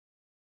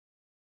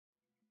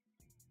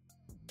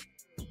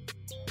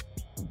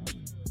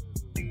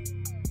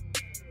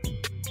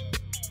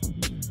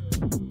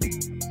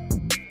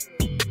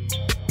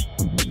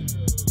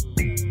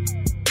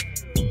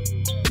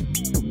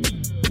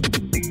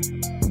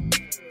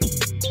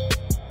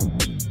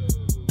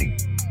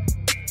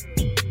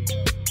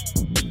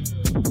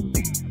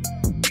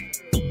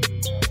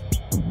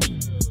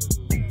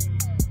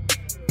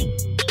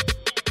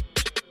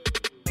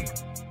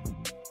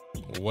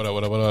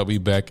We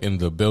back in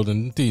the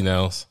building.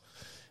 D-Nels.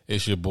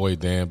 It's your boy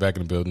Dan back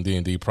in the building.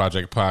 D&D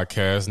Project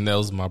Podcast.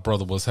 Nels, my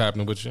brother, what's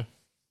happening with you?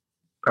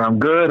 I'm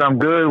good.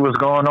 What's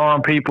going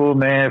on, people?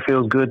 Man, it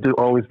feels good to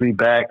always be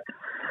back,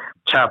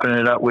 chopping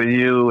it up with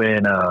you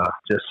and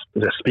just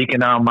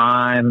speaking our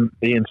mind,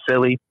 being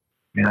silly.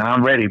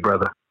 I'm ready,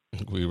 brother.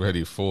 We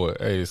ready for it.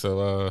 Hey,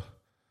 so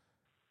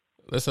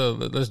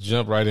let's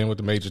jump right in with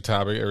the major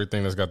topic.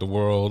 Everything that's got the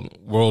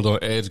world on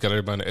edge, got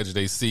everybody on the edge of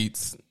their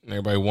seats.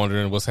 Everybody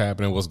wondering what's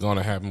happening, what's going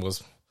to happen,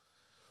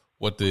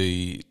 what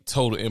the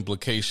total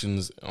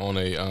implications on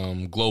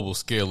a global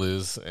scale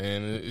is.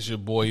 And it's your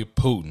boy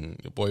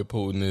Putin. Your boy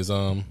Putin is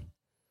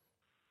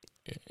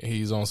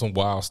he's on some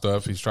wild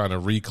stuff. He's trying to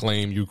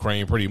reclaim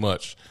Ukraine pretty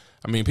much.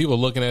 I mean, people are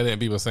looking at it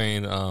and people are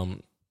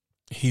saying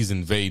he's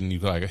invading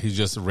Ukraine. Like, he's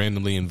just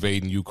randomly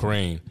invading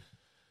Ukraine.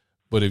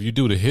 But if you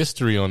do the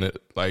history on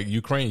it, like,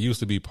 Ukraine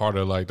used to be part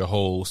of like the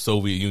whole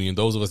Soviet Union.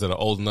 Those of us that are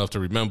old enough to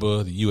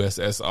remember the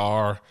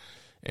USSR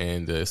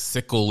and the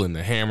sickle and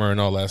the hammer and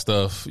all that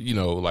stuff,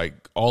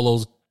 like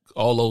all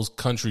those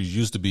countries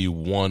used to be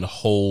one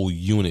whole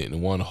unit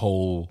and one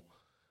whole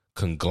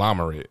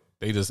conglomerate.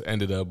 They just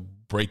ended up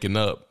breaking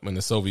up when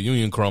the Soviet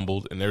Union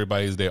crumbled and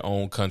everybody's their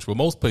own country.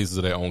 Well, most places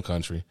are their own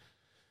country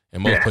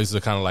and most places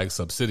are kind of like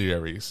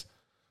subsidiaries.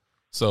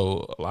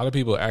 So a lot of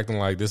people are acting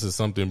like this is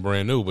something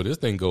brand new, but this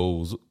thing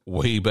goes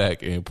way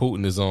back, and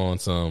Putin is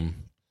on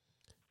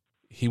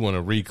he want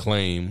to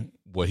reclaim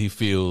what he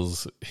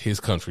feels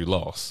his country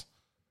lost.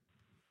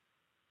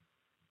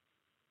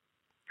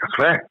 That's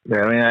fact.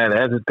 I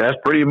mean, that's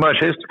pretty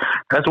much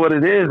that's what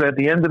it is at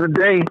the end of the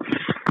day.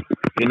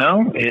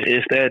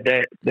 It's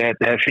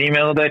that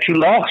female that you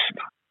lost,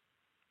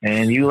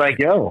 and you like,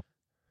 yo,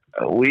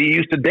 we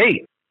used to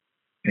date,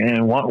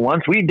 and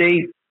once we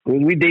date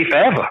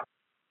forever.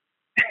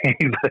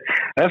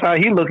 That's how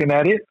he looking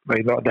at it.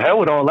 Like, the hell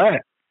with all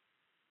that.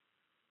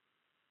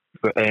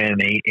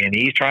 And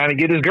he's trying to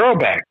get his girl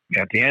back.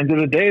 At the end of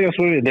the day, that's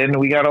what it is. Then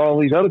we got all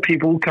these other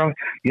people who come,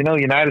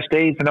 United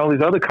States and all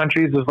these other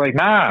countries is like,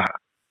 nah,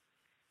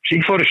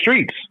 she for the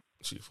streets.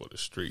 She for the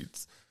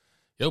streets.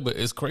 Yo, but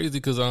it's crazy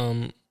because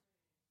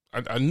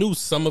I knew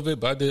some of it,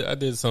 but I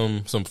did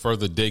some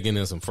further digging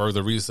and some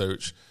further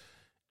research.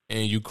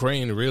 And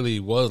Ukraine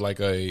really was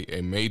like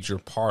a major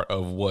part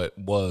of what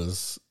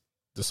was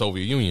the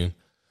Soviet Union.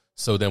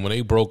 So then when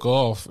they broke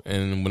off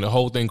and when the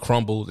whole thing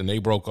crumbled and they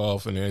broke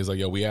off and it's like,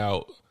 yo, we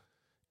out.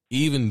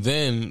 Even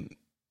then,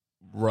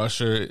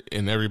 Russia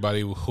and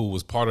everybody who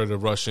was part of the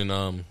Russian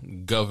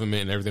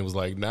government and everything was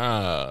like,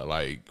 nah,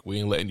 like, we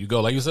ain't letting you go.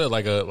 Like you said,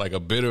 like a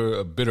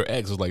bitter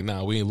ex was like,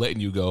 nah, we ain't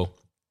letting you go.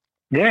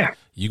 Yeah.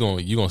 You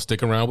gonna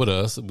stick around with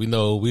us. We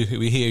know we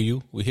hear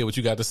you. We hear what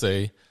you got to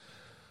say.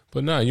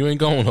 But nah, you ain't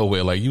going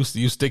nowhere. Like, you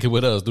sticking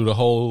with us through the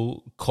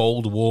whole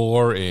Cold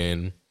War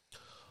and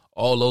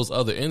all those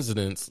other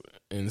incidents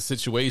and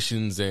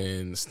situations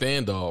and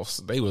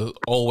standoffs. They were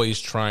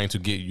always trying to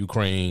get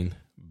Ukraine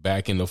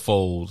back in the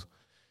fold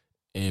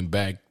and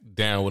back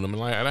down with them.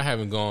 And I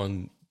haven't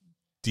gone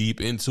deep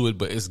into it,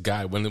 but it's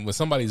when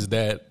somebody's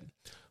that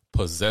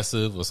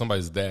possessive or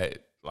somebody's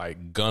that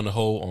like gun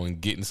ho on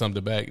getting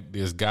something back,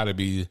 there's got to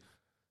be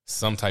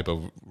some type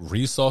of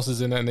resources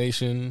in that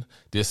nation.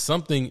 There's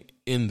something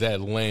in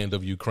that land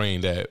of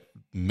Ukraine that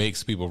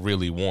makes people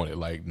really want it.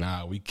 Like,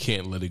 nah, we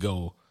can't let it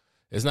go.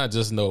 It's not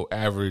just no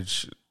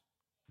average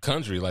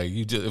country. Like,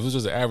 if it was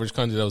just an average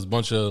country that was a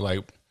bunch of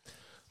like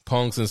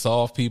punks and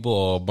soft people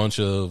or a bunch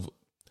of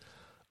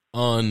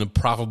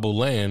unprofitable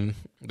land,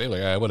 they're like,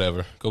 all right,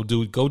 whatever. Go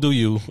do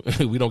you.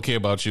 We don't care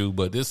about you.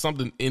 But there's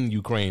something in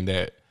Ukraine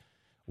that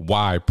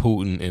why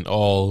Putin and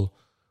all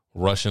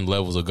Russian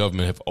levels of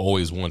government have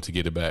always wanted to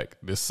get it back.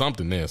 There's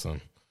something there,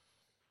 son.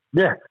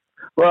 Yeah.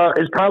 Well,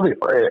 it's probably,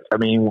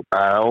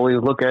 I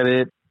always look at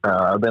it.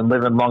 I've been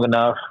living long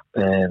enough,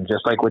 and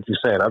just like what you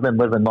said, I've been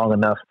living long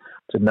enough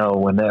to know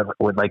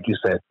like you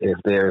said, if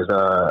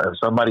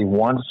somebody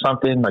wants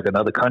something like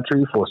another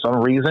country for some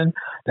reason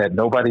that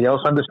nobody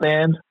else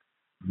understands,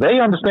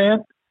 they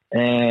understand,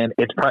 and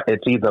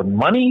it's either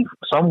money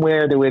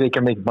somewhere the way they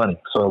can make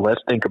money. So let's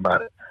think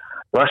about it.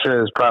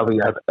 Russia is probably,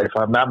 if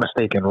I'm not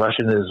mistaken,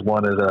 Russia is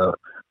one of the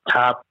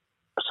top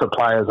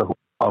suppliers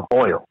of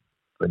oil.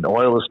 And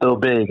oil is still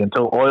big.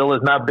 Until oil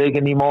is not big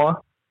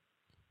anymore,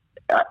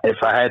 if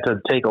I had to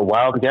take a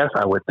wild guess,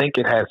 I would think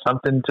it has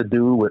something to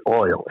do with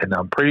oil. And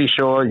I'm pretty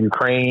sure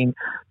Ukraine,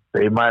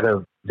 they might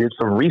have did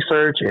some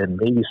research and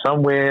maybe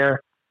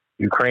somewhere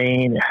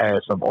Ukraine has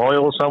some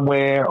oil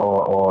somewhere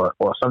or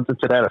something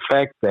to that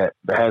effect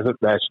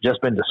that's just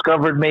been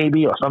discovered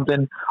maybe or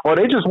something. Or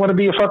they just want to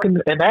be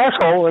an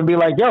asshole and be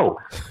like, yo,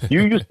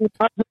 you used to,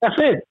 that's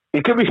it.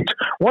 It could be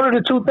one of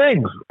the two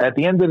things. At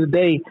the end of the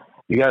day,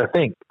 you got to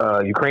think,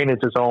 Ukraine is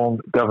its own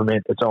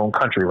government, its own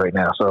country right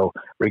now. So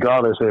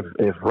regardless,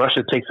 if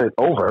Russia takes it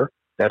over,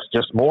 that's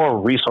just more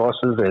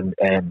resources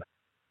and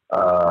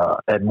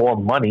more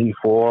money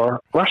for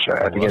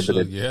Russia at the end of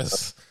the day.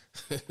 Yes.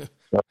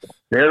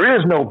 There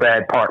is no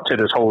bad part to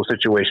this whole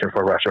situation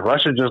for Russia.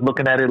 Russia's just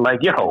looking at it like,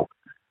 yo,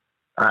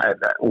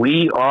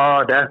 We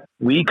are that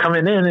we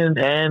coming in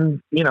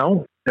and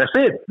that's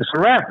it. It's a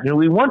wrap.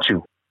 We want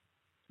you.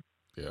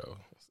 Yeah.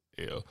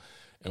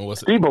 And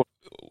what's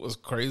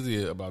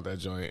crazy about that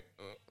joint?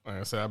 Like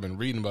I said, I've been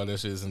reading about that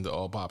shit since it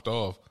all popped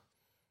off.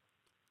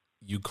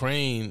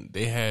 Ukraine,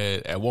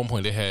 at one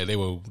point they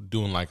were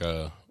doing like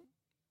a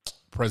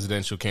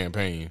presidential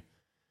campaign,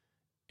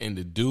 and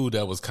the dude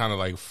that was kind of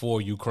like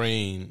for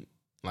Ukraine,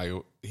 like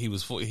he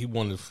was for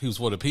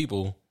the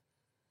people,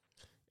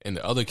 and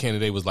the other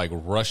candidate was like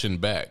Russian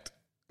backed.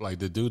 Like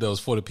the dude that was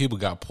for the people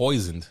got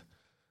poisoned,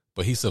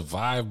 but he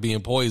survived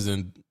being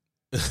poisoned.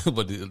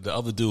 But the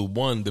other dude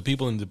won. The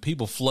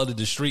people flooded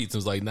the streets. It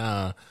was like,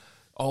 nah,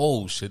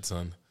 oh shit,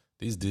 son.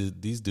 These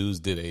dudes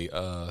did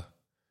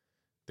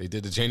they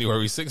did the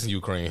January 6th in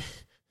Ukraine.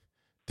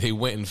 They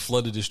went and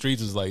flooded the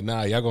streets. It was like,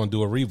 nah, y'all gonna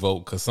do a revote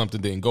because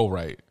something didn't go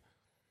right.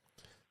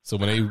 So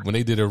when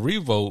they did a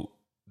revote,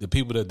 the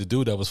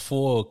dude that was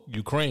for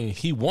Ukraine,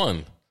 he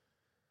won.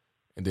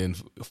 And then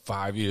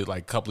 5 years,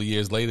 like a couple of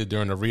years later,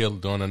 during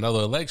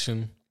another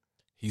election,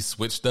 he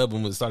switched up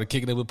and started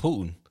kicking it with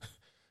Putin.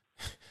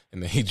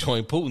 And then he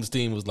joined Putin's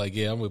team. Was like,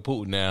 yeah, I'm with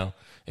Putin now,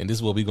 and this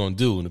is what we gonna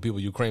do. And the people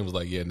of Ukraine was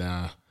like, yeah,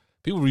 nah.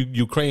 People of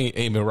Ukraine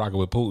ain't been rocking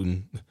with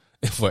Putin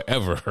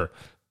forever,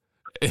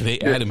 and they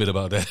adamant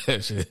about that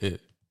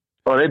shit.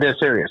 Oh, they're dead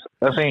serious.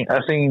 I've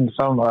seen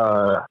some.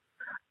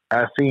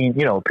 I've seen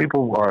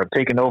people are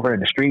taking over in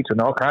the streets and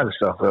all kinds of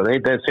stuff. So they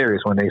dead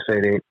serious when they say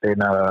they're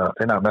not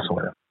messing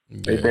with him.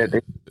 Yeah,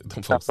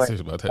 don't folks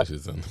serious about that shit,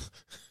 son.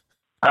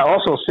 I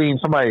also seen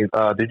somebody.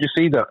 Did you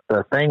see the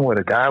thing where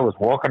the guy was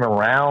walking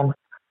around?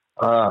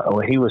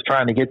 When he was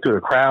trying to get through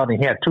the crowd and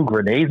he had 2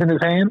 grenades in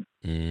his hand.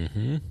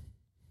 Mm-hmm.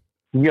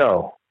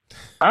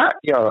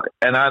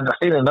 And I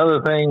seen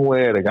another thing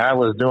where the guy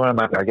was doing,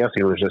 like, I guess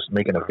he was just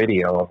making a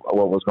video of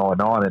what was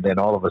going on, and then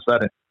all of a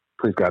sudden,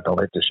 please God, don't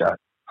hit the shot.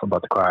 I'm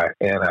about to cry,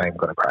 and I am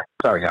going to cry.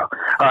 Sorry, y'all.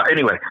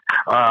 Anyway,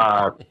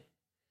 I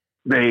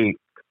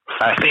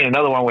seen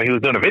another one where he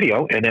was doing a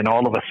video, and then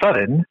all of a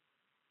sudden,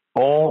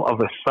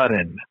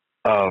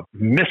 a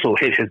missile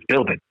hit his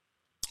building.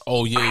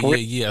 Oh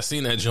yeah. I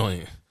seen that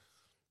joint.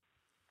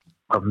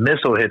 A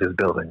missile hit his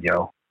building,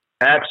 yo.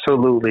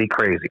 Absolutely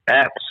crazy.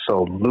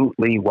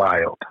 Absolutely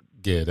wild.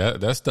 Yeah,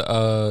 that's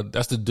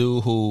the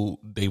dude who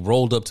they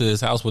rolled up to his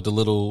house with the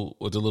little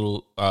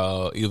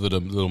either the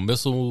little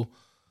missile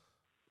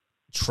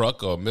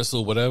truck or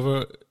missile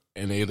whatever,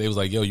 and they was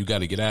like, yo, you got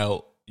to get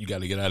out. You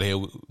got to get out of here.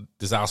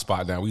 This is our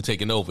spot now. We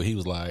taking over. He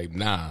was like,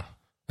 nah.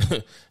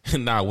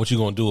 Nah, what you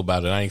gonna do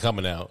about it? I ain't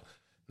coming out.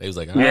 They was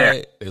like, all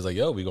right. They was like,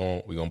 yo, we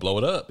gonna blow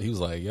it up. He was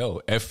like,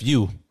 yo, F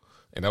you.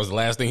 And that was the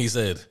last thing he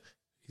said.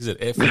 He said,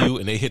 F you,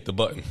 and they hit the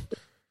button.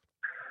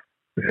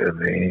 Yeah,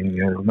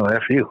 man, no,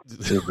 F you.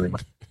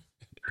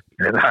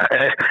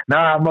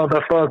 Nah,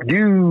 motherfuck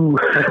you.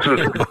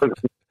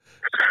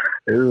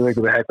 It was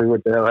exactly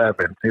what the hell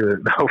happened. He was,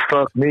 no,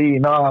 fuck me.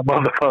 Nah,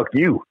 motherfuck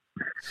you.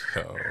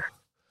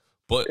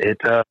 But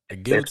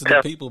give it to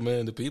the people,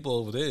 man. The people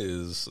over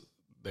there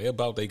they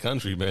about their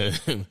country, man.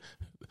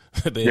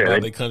 They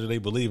about their country. They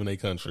believe in their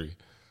country.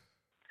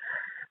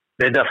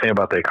 They're definitely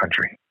about their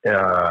country.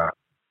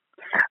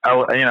 I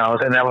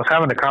was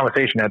having a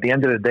conversation. At the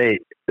end of the day,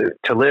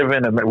 to live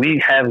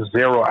we have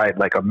zero.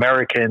 Like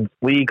Americans,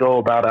 we go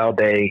about our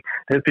day.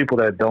 There's people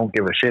that don't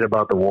give a shit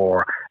about the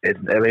war.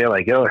 They're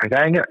like, yo, it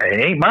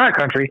ain't my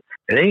country.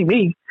 It ain't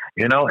me.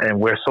 And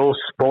we're so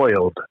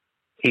spoiled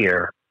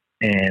here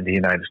in the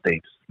United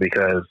States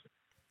because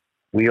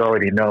we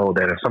already know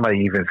that if somebody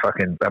even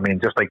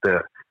just like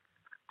the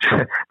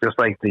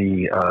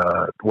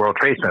World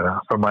Trade Center,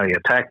 somebody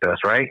attacked us,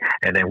 right?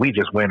 And then we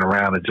just went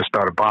around and just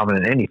started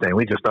bombing anything.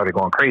 We just started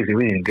going crazy.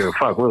 We didn't give a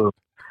fuck. We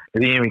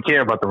didn't even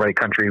care about the right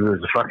country. We were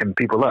just fucking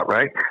people up,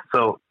 right?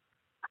 So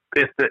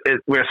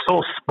we're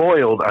so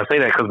spoiled. I say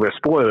that because we're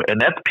spoiled,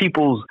 and that's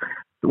people's.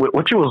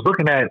 What you was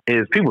looking at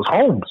is people's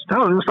homes.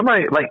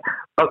 Somebody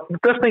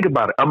let's think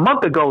about it. A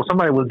month ago,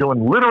 somebody was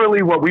doing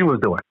literally what we was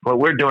doing, what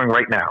we're doing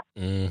right now.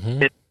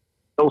 Mm-hmm. It's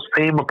those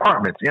same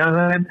apartments. You know what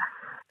I mean?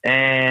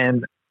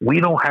 And we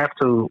don't have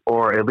to,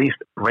 or at least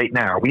right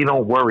now, we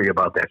don't worry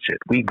about that shit.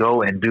 We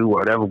go and do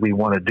whatever we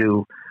want to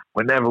do,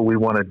 whenever we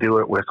want to do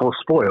it. We're so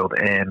spoiled,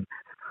 and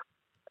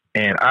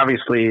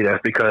obviously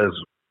that's because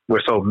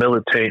we're so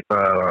military.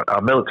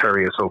 Our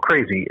military is so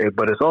crazy,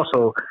 but it's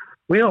also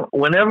we don't.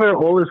 Whenever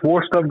all this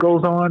war stuff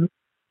goes on,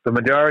 the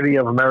majority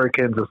of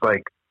Americans is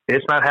like,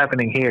 it's not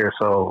happening here,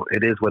 so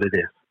it is what it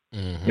is.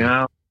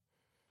 Mm-hmm.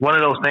 One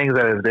of those things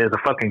that is, there's a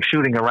fucking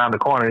shooting around the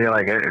corner. You're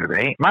like, it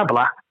ain't my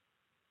block.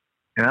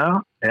 It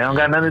don't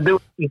got nothing to do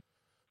with me.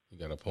 You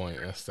got a point.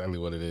 That's exactly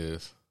what it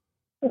is.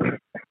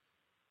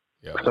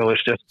 Yeah. So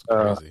it's just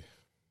crazy.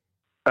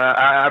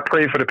 I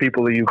pray for the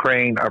people of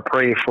Ukraine. I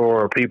pray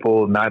for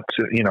people not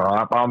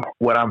to.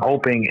 What I'm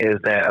hoping is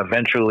that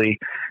eventually,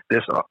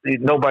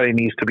 nobody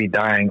needs to be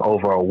dying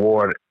over a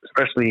war,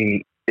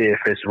 especially if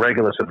it's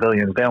regular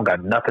civilians. They don't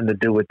got nothing to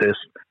do with this.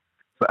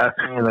 So I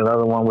seen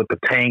another one with the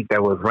tank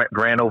that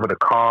ran over the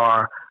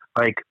car.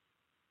 Like,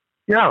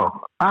 we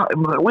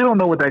don't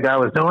know what that guy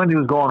was doing. He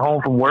was going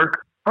home from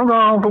work, I'm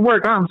going home from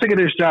work. I'm sick of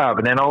this job.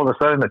 And then all of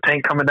a sudden, the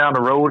tank coming down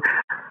the road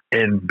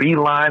and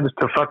beelines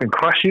to fucking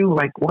crush you.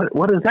 Like,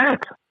 what is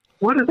that?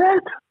 What is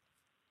that?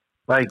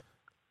 Like,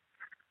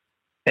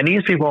 and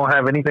these people don't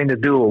have anything to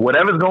do with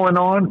whatever's going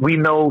on. We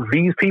know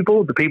these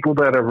people, the people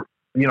that are,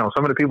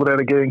 some of the people that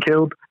are getting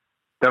killed,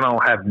 they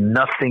don't have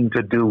nothing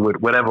to do with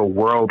whatever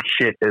world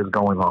shit is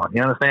going on.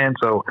 You understand?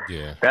 So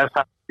That's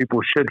how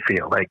people should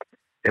feel. Like,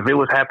 if it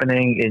was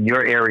happening in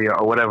your area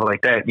or whatever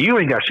like that, you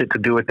ain't got shit to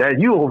do with that.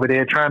 You over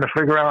there trying to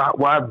figure out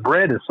why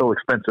bread is so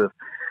expensive.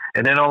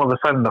 And then all of a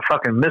sudden the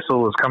fucking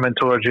missile is coming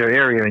towards your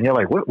area and you're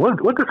like,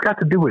 what this got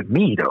to do with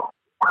me though?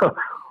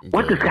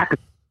 What this got to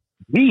do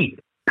with me?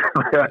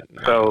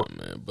 So,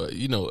 man. But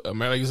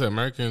like you said,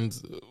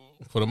 Americans,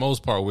 for the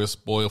most part, we're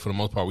spoiled. For the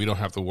most part, we don't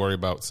have to worry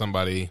about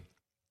somebody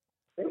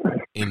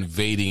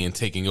invading and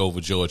taking over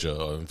Georgia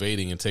or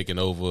invading and taking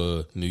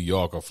over New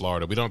York or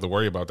Florida. We don't have to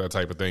worry about that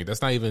type of thing.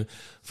 That's not even,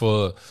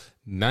 for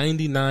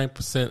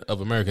 99% of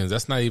Americans,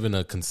 that's not even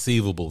a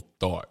conceivable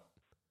thought.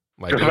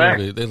 Like,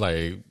 they're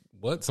like,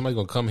 what? Somebody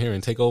gonna come here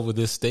and take over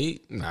this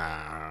state?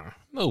 Nah,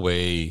 no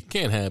way.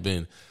 Can't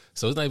happen.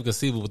 So it's not even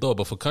conceivable thought.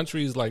 But for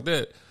countries like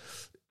that,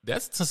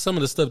 that's some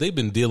of the stuff they've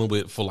been dealing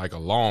with for like a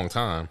long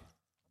time.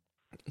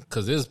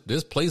 Because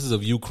there's places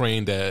of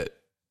Ukraine that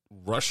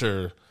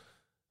Russia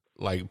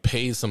like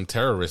pays some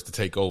terrorists to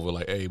take over.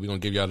 Like, hey, we're gonna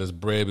give y'all this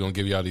bread, we're gonna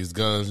give y'all these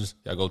guns,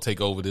 y'all go take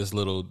over this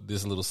little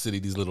city,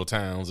 these little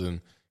towns,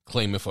 and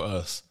claim it for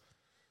us.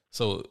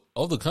 So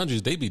other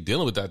countries, they be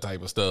dealing with that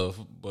type of stuff,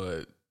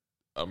 but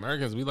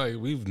Americans,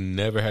 we've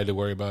never had to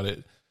worry about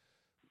it.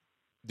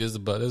 There's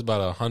about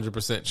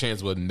 100%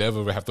 chance we'll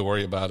never have to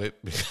worry about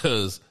it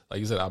because, like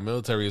you said, our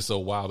military is so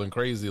wild and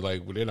crazy.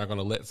 Like, they're not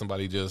gonna let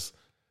somebody just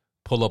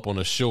pull up on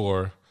the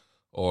shore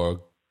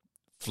or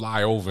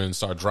fly over and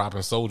start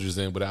dropping soldiers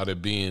in without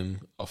it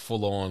being a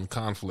full-on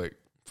conflict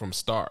from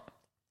start.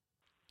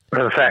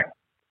 That's a fact.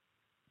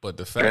 But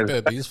the fact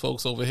that these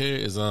folks over here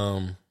is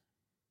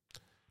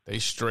they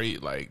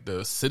straight, like,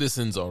 the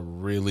citizens are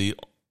really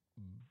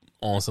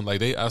on some,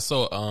 like, I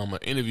saw an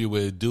interview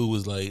where a dude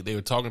was like, they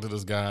were talking to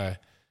this guy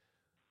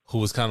who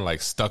was kind of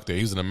like stuck there.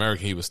 He was an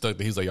American, he was stuck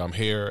there. He's like, I'm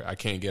here, I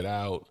can't get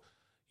out.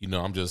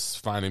 I'm just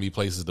finding me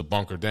places to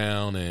bunker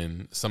down,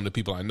 and some of the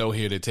people I know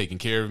here, they're taking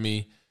care of me.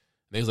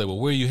 And he was like, well,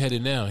 where are you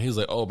headed now? He was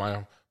like, oh,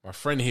 my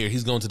friend here,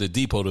 he's going to the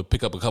depot to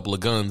pick up a couple of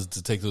guns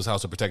to take to his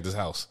house to protect his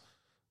house.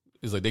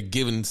 He's like, they're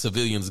giving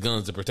civilians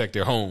guns to protect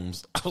their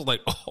homes. I was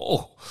like,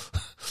 oh.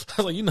 I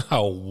was like, you know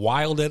how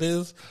wild that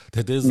is?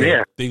 That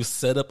they've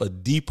set up a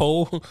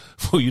depot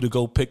for you to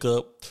go pick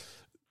up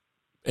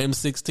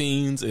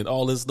M16s and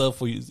all this stuff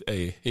for you.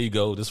 Hey, here you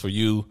go. This for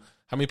you.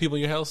 How many people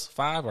in your house?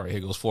 5? All right,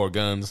 here goes 4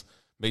 guns.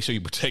 Make sure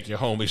you protect your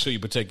home. Make sure you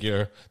protect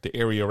the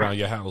area around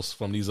your house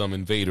from these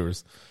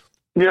invaders.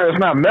 Yeah, it's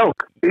not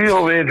milk. He's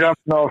over here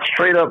dropping off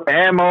straight up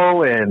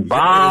ammo and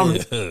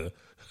bombs. Yeah.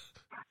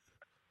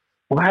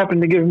 What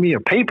happened to giving me a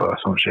paper or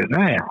some shit?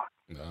 Damn.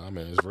 Nah,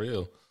 man, it's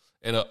real.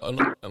 And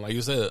like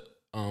you said,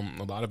 a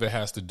lot of it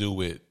has to do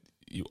with,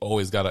 you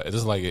always gotta,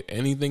 just like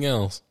anything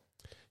else,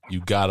 you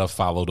gotta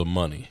follow the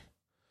money.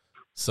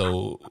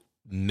 So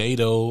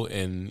NATO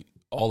and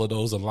all of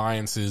those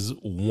alliances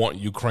want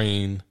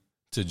Ukraine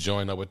to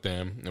join up with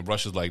them, and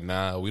Russia's like,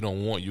 nah, we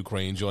don't want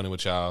Ukraine joining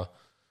with y'all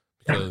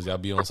because y'all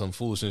be on some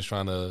foolishness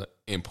trying to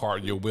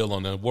impart your will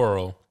on the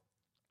world.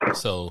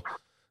 So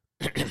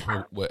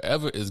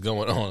whatever is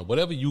going on,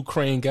 whatever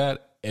Ukraine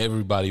got,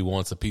 everybody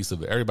wants a piece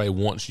of it. Everybody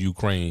wants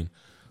Ukraine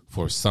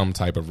for some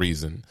type of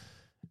reason.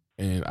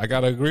 And I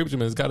gotta agree with you,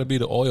 man. It's gotta be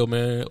the oil,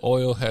 man.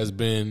 Oil has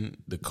been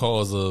the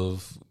cause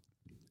of,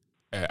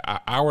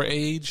 at our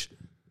age,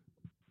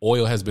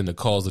 oil has been the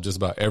cause of just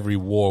about every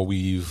war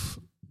we've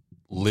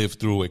lived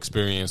through,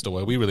 experienced,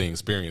 or we really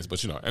experienced,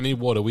 but any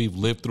war that we've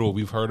lived through or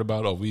we've heard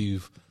about or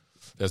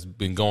that's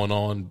been going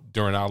on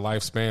during our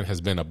lifespan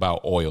has been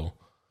about oil.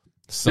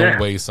 Some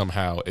way,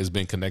 somehow, it's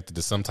been connected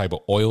to some type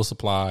of oil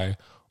supply,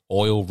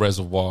 oil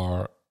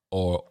reservoir,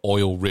 or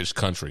oil-rich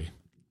country.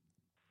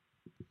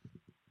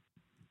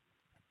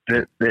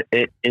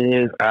 It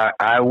is.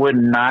 I would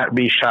not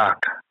be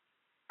shocked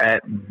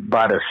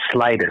by the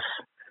slightest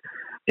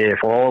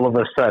if all of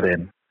a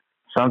sudden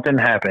something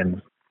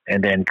happens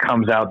and then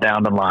comes out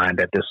down the line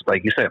that this,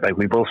 like you said, like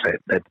we both said,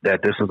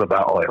 that this is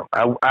about oil.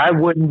 I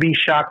wouldn't be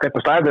shocked at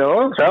the side.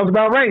 Oh, sounds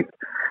about right,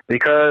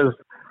 because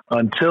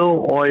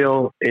until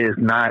oil is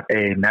not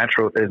a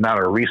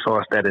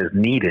resource that is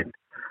needed,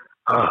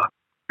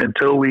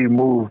 until we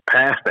move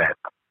past that,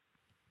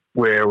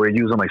 where we're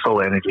using like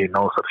solar energy and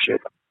all sorts of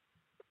shit,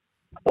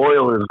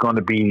 oil is going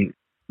to be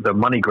the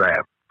money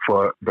grab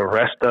for the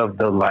rest of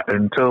the life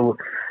until,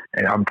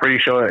 and I'm pretty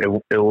sure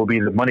it will be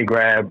the money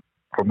grab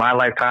for my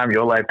lifetime,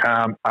 your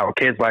lifetime, our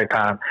kids'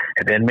 lifetime,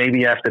 and then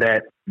maybe after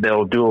that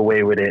they'll do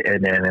away with it,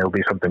 and then it'll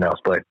be something else.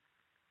 But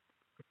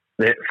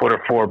for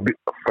the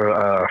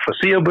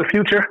foreseeable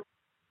future,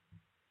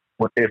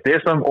 if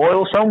there's some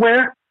oil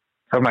somewhere,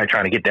 somebody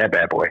trying to get that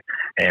bad boy,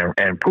 and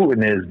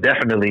Putin is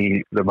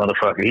definitely the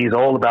motherfucker. He's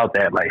all about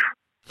that life.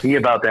 He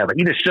about that. Like,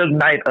 he the Suge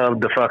Knight of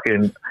the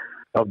fucking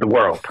of the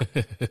world.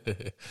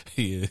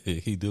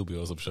 he do be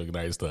on some Suge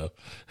Knight stuff.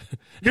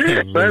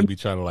 Yeah, He really be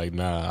trying to like,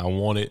 nah, I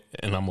want it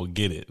and I'm gonna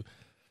get it.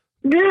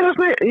 Yeah, that's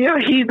it. Yeah,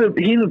 he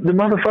the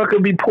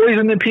motherfucker be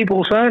poisoning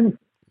people, son.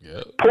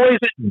 Yeah,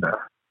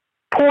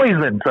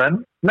 poison,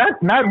 son.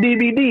 Not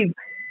BBD.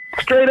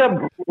 Straight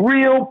up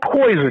real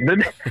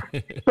poison,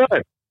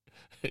 son.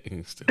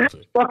 That's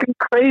fucking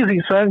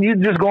crazy, son. You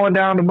just going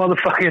down to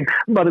motherfucking.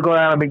 I'm about to go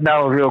down to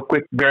McDonald's real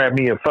quick, grab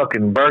me a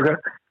fucking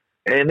burger,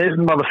 and this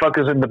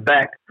motherfucker's in the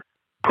back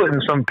putting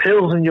some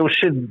pills in your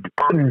shit,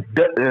 putting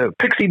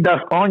pixie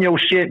dust on your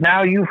shit.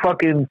 Now you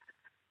fucking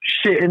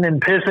shitting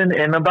and pissing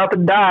and about to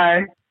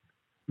die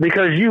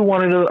because you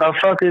wanted a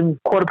fucking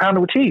quarter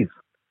pounder with cheese.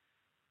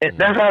 And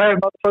that's how that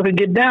motherfucker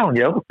get down,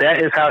 yo.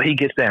 That is how he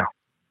gets down.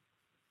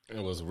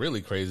 It was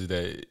really crazy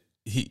that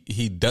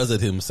he does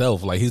it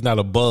himself. Like, he's not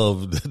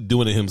above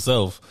doing it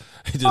himself.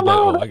 He just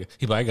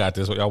I got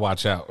this. Y'all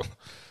watch out.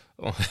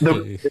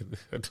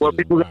 What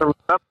people gotta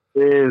remember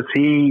is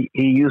he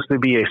used to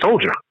be a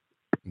soldier.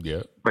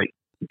 Yeah, like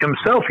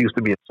himself used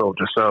to be a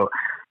soldier. So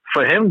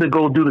for him to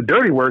go do the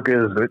dirty work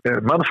is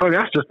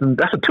motherfucker.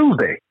 That's a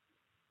Tuesday.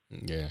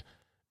 Yeah,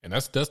 and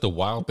that's the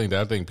wild thing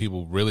that I think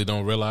people really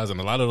don't realize. And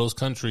a lot of those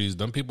countries,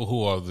 them people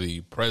who are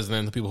the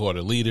president, the people who are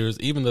the leaders,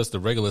 even just the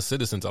regular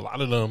citizens, a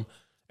lot of them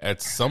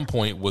at some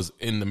point was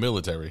in the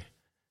military.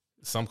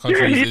 Some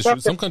countries,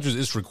 some countries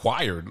it's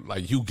required.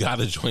 Like, you got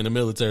to join the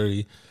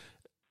military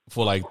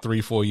for like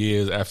 3-4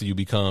 years after you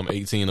become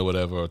 18 or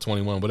whatever, or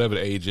 21, whatever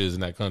the age is in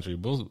that country.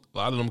 But a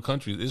lot of them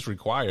countries, it's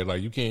required.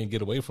 Like, you can't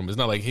get away from it. It's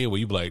not like here where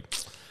you be like,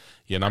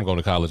 yeah, I'm going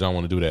to college. I don't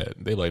want to do that.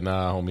 They like,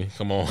 nah, homie,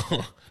 come on.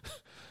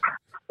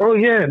 Oh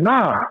yeah,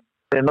 nah.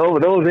 And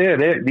over there,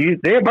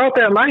 they're about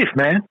that life,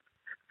 man.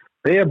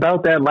 They're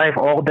about that life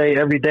all day,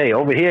 every day.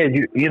 Over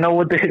here, you know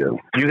what they do?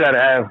 You got to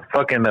have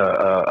fucking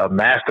a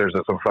master's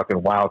or some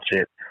fucking wild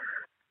shit.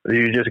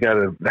 You just got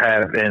to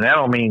have, and I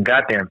don't mean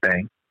goddamn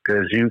thing,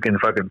 because you can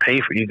fucking pay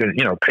for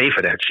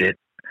that shit.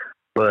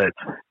 But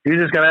you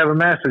just got to have a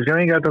master's. You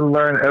ain't got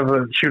to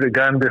ever shoot a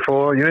gun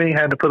before. You ain't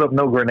had to put up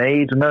no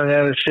grenades and none of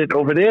that shit.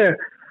 Over there,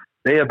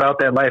 they about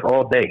that life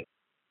all day.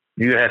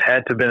 You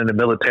had to been in the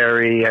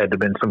military, had to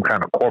been some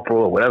kind of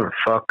corporal or whatever the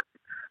fuck.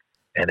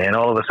 And then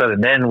all of a sudden,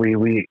 then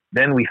we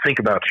think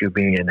about you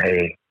being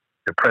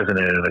the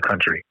president of the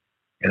country,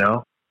 you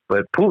know.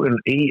 But Putin,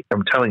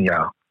 I'm telling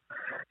y'all,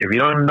 if you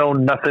don't know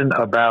nothing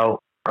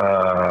about,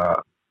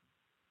 the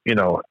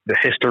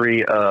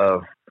history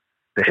of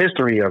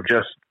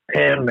just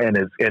him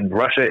and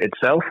Russia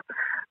itself,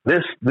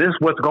 this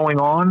what's going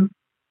on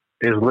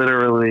is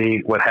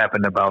literally what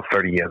happened about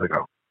 30 years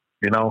ago.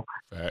 You know,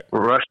 right.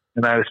 Russia,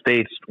 United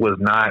States was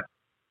not,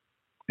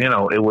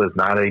 it was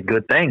not a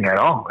good thing at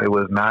all. It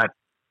was not.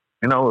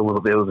 It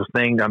was this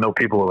thing. I know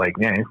people were like,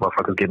 man, these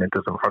motherfuckers getting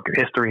into some fucking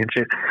history and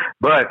shit.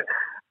 But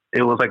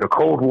it was like a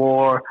Cold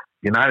War.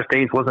 United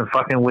States wasn't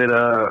fucking with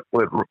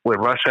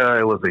Russia.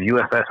 It was the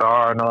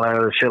USSR and all that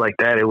other shit like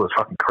that. It was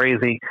fucking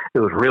crazy. It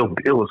was real.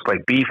 It was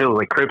like beef. It was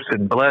like Crips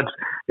and Bloods.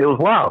 It was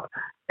wild.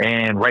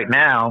 And right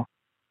now,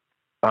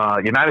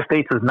 United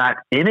States is not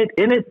in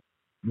it.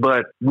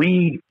 But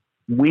we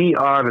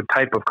are the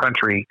type of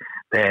country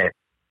that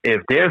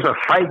if there's a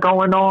fight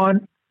going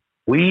on,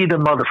 we the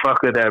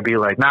motherfucker that be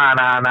like, nah,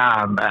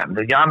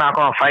 y'all not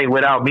gonna fight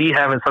without me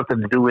having something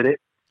to do with it.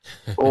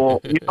 Or,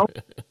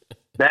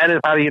 that is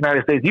how the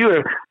United States,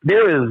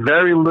 there is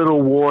very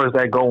little wars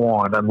that go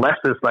on, unless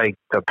it's like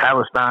the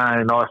Palestine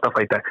and all that stuff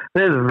like that.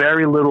 There's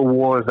very little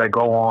wars that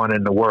go on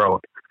in the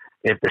world.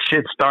 If the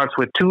shit starts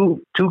with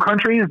two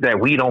countries, that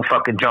we don't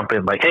fucking jump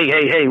in like,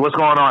 hey, what's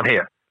going on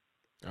here?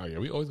 Oh yeah,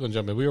 we always gonna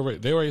jump in.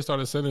 They already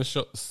started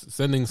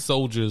sending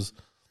soldiers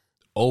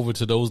over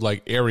to those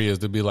like areas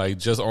to be like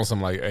just on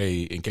some like,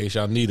 hey, in case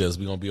y'all need us,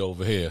 we gonna be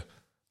over here.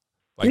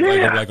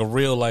 Like a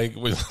real like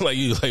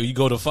you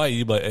go to fight,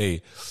 you be like,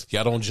 hey,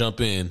 y'all don't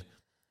jump in,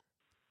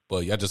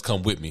 but y'all just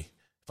come with me.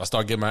 If I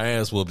start getting my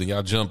ass whooped, then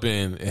y'all jump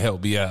in and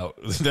help me out.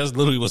 That's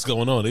literally what's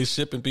going on. They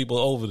shipping people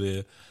over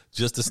there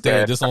just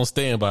to just on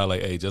standby.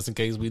 Like, hey, just in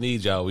case we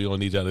need y'all, we don't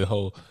need y'all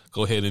to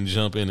go ahead and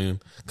jump in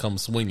and come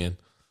swinging.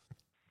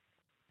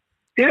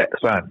 Yeah,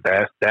 son,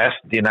 that's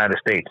the United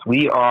States.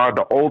 We are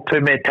the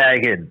ultimate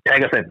tag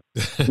us in.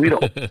 We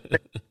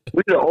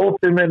the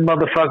ultimate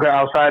motherfucker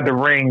outside the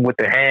ring with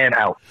the hand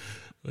out.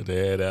 With the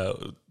hand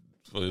out,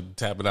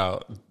 tapping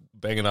out,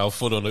 banging our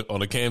foot on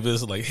the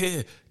canvas, like,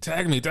 hey,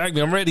 tag me,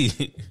 I'm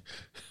ready.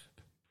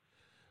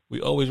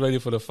 We always ready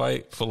for the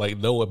fight for like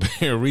no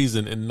apparent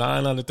reason, and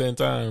 9 out of 10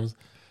 times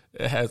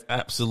it has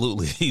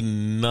absolutely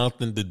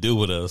nothing to do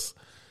with us.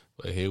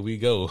 But here we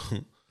go.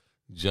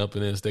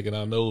 Jumping in, sticking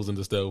our nose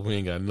into stuff we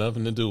ain't got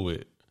nothing to do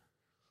with.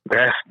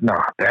 That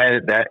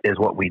is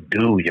what we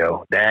do,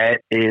 yo. That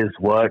is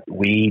what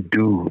we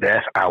do.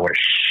 That's our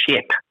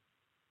shit.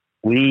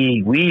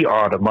 We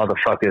are the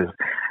motherfuckers.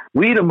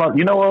 We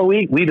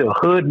the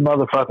hood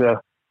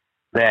motherfucker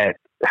that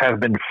have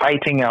been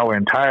fighting our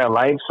entire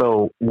life,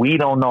 so we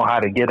don't know how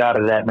to get out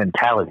of that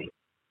mentality.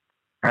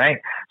 Right?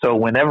 So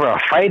whenever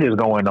a fight is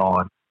going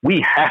on,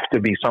 we have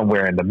to be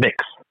somewhere in the mix.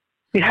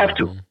 We have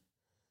to.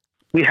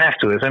 We have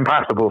to. It's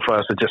impossible for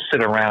us to just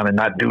sit around and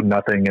not do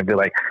nothing and be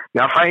like,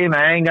 y'all fighting,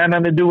 I ain't got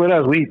nothing to do with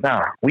us. We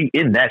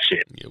in that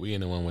shit. Yeah, we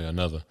in it one way or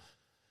another.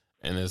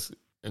 And it's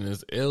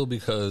ill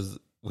because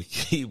we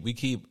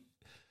keep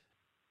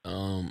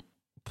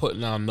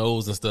putting our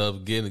nose and stuff,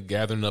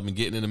 gathering up and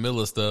getting in the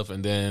middle of stuff,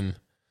 and then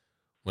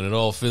when it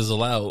all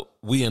fizzle out,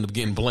 we end up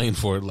getting blamed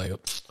for it. Like, if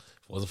it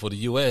wasn't for the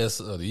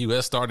U.S., or the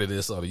U.S. started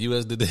this, or the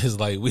U.S. did this.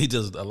 Like,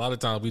 a lot of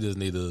times we just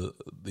need to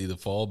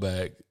fall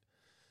back,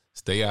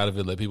 stay out of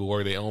it, let people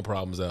work their own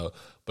problems out.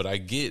 But I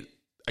get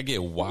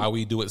why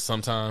we do it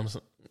sometimes,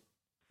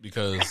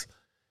 because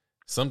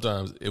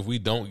sometimes if we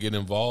don't get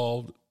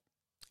involved,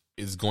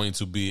 it's going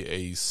to be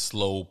a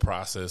slow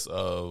process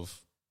of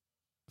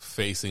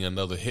facing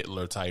another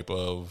Hitler type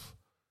of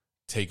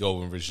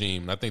takeover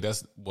regime. And I think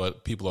that's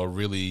what people are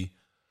really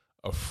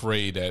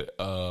afraid that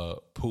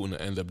Putin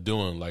will end up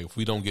doing. Like, if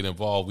we don't get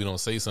involved, we don't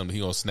say something,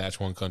 he's going to snatch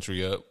one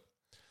country up,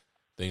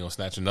 then he's going to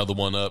snatch another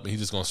one up, and he's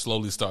just going to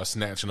slowly start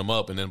snatching them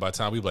up. And then by the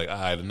time we be like, all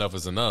right, enough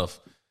is enough,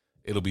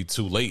 it'll be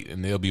too late,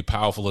 and they'll be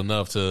powerful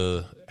enough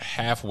to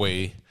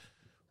halfway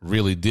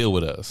really deal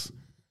with us.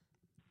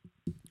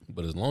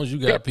 But as long as you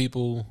got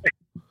people,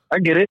 I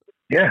get it.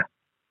 Yeah.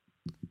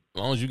 As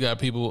long as you got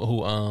people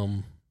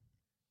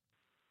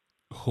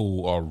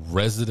who are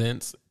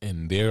residents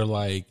and they're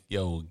like,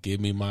 yo, give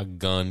me my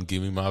gun,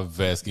 give me my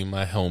vest, give me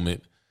my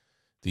helmet.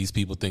 These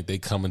people think they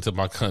come into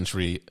my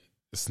country.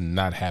 It's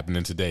not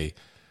happening today.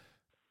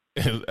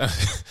 And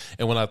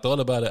when I thought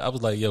about it, I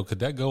was like, yo, could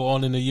that go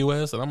on in the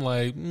U.S.? And I'm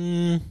like,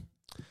 you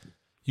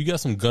got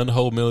some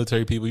gun-ho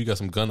military people. You got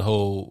some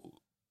gun-ho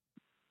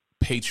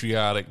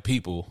patriotic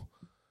people.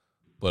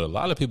 But a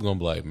lot of people going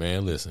to be like,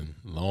 man, listen,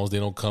 as long as they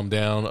don't come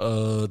down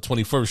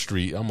 21st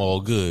Street, I'm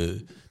all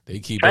good. They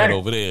keep that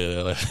over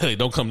there. Like, they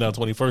don't come down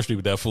 21st Street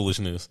with that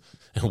foolishness,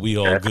 and we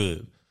all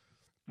good.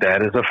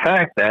 That is a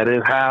fact. That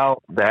is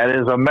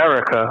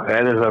America.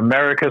 That is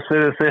America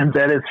citizens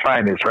at its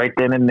finest, right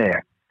then and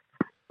there.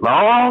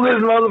 Long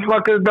as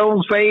motherfuckers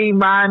don't say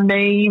my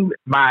name,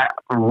 my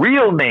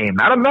real name,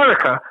 not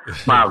America,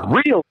 my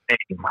real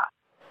name,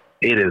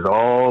 it is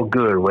all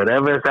good.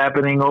 Whatever is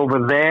happening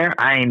over there,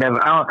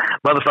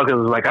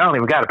 motherfuckers is like, I don't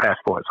even got a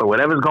passport. So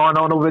whatever's going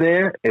on over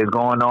there is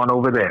going on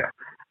over there.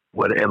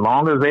 As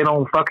long as they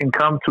don't fucking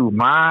come to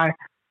my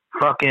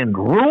fucking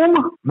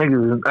room,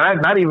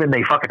 niggas, not even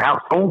they fucking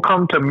house, don't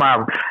come to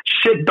my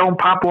shit, don't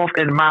pop off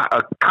in my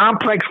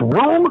complex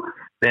room,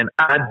 then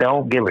I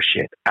don't give a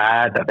shit.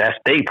 That's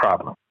their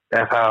problem.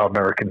 That's how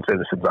American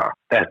citizens are.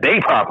 That's their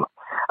problem.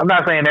 I'm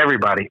not saying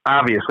everybody.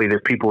 Obviously,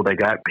 there's people that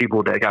got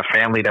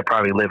family that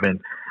probably live in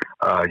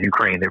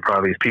Ukraine. There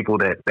probably is people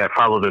that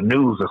follow the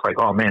news. It's like,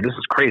 oh man, this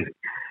is crazy.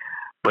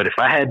 But if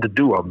I had to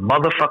do a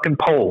motherfucking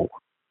poll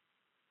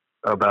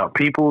about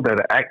people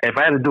if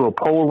I had to do a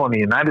poll on the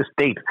United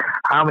States,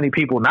 how many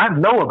people not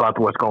know about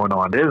what's going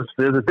on? There's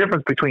a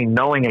difference between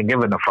knowing and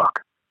giving a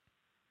fuck.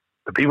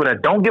 The people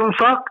that don't give a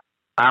fuck,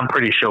 I'm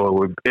pretty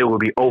sure it would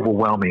be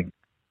overwhelming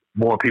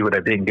more people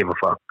that didn't give a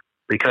fuck,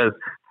 because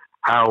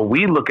how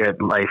we look at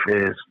life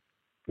is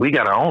we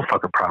got our own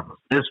fucking problems.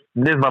 This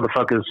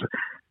motherfucker's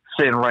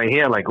sitting right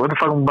here like, what the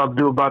fuck am I about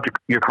to do about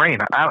Ukraine?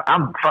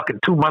 I'm fucking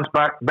 2 months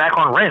back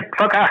on rent.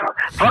 Fuck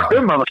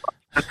them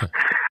motherfuckers.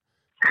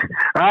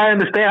 I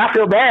understand. I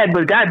feel bad,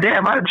 but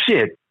goddamn,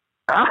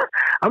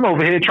 I'm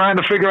over here trying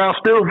to figure out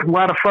still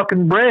why the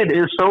fucking bread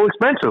is so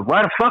expensive.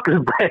 Why the fuck is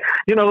bread?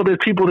 There's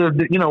people that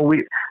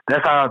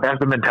that's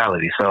the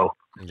mentality. So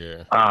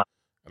yeah,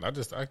 and I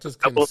just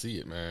couldn't see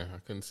it, man. I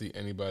couldn't see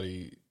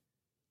anybody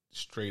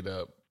straight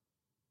up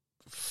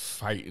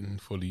fighting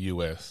for the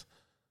U.S.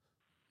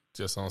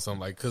 just on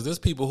something like, because there's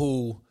people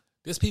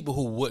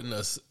who wouldn't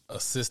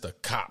assist a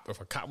cop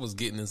if a cop was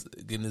getting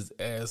his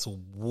ass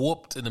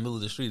whooped in the middle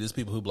of the street. There's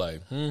people who be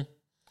like,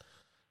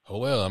 oh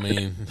well, I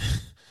mean,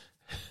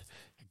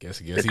 I guess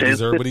he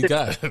deserved what he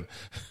got.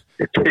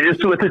 It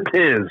is what it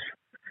is.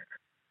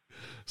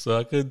 So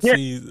I couldn't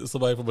see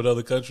somebody from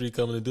another country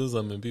coming to do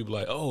something, and people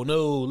like, oh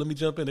no, let me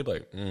jump in. They're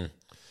like, man,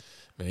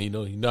 you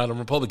know how the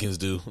Republicans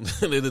do.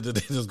 They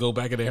just go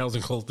back in their house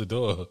and close the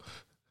door.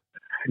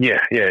 Yeah.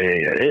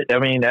 I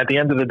mean, at the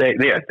end of the day,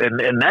 yeah,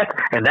 and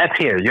that's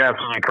here. You're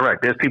absolutely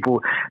correct. There's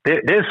people,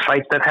 there's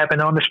fights that happen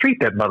on the street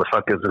that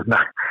motherfuckers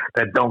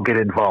that don't get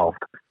involved.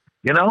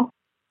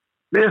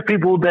 There's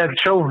people that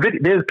show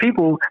there's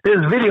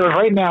videos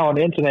right now on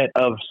the internet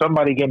of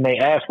somebody getting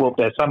their ass whooped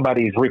that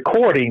somebody's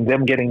recording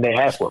them getting their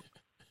ass whooped.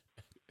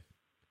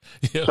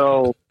 Yeah.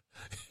 So,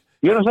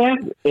 you know what I'm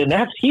saying? And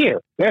that's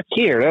here.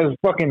 That's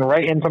fucking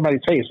right in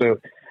somebody's face.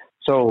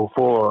 So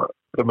for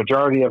the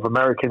majority of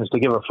Americans to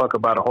give a fuck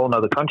about a whole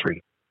nother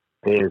country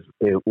it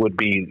would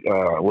be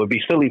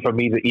silly for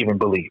me to even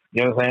believe.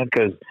 You know what I'm saying?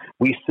 Because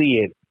we see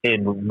it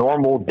in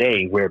normal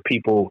day where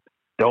people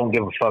don't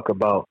give a fuck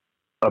about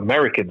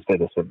American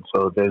citizens.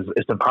 So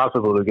it's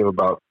impossible to give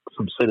about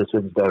some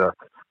citizens that are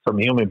some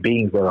human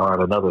beings that are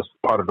in another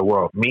part of the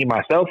world. Me,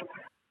 myself,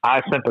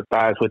 I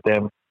sympathize with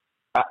them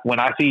when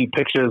I see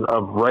pictures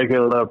of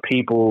regular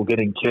people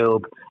getting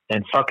killed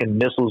and fucking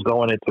missiles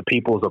going into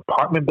people's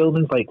apartment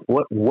buildings, like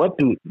what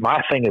do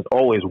my thing is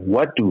always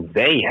what do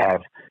they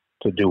have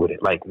to do with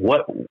it? Like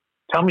what?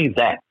 Tell me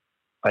that.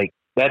 Like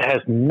that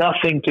has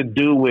nothing to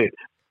do with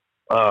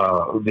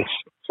this.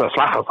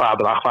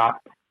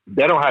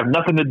 They don't have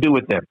nothing to do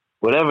with them.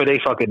 Whatever they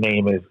fucking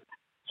name is,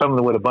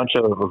 something with a bunch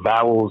of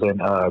vowels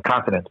and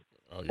consonants.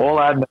 Oh, yeah. All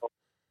I know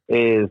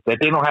is that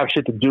they don't have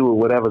shit to do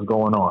with whatever's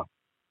going on.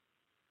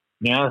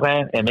 You know what I'm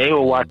saying? And they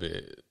were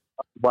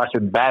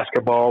watching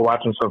basketball,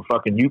 watching some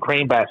fucking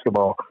Ukraine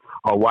basketball,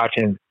 or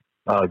watching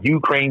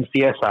Ukraine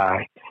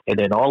CSI, and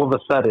then all of a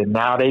sudden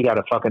now they got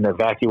to fucking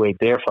evacuate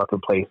their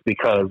fucking place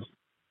because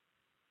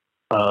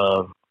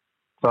of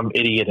some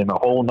idiot in a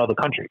whole nother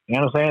country. You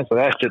know what I'm saying? So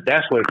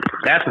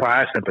that's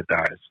why I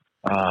sympathize.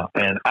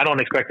 And I don't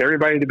expect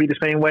everybody to be the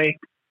same way,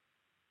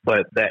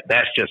 but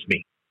that's just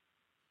me.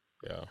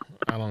 Yeah,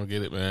 I don't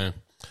get it, man.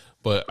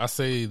 But I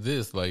say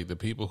this, like the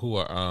people who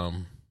are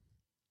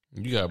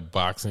you got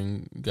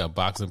boxing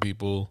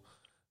people,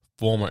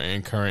 former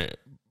and current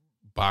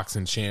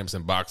boxing champs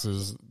and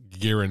boxers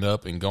gearing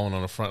up and going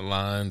on the front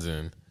lines,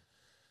 and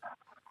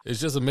it's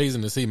just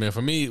amazing to see, man.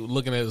 For me,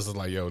 looking at this is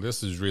like, yo,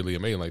 this is really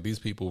amazing. Like these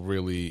people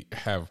really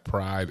have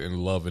pride and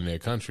love in their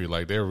country.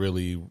 Like they're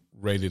really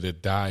ready to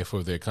die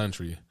for their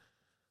country.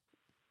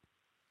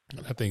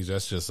 And I think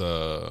that's just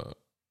I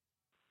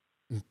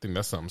think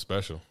that's something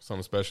special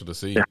to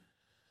see. Yeah.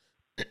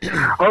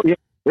 Oh yeah.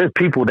 There's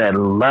people that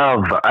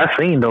love. I've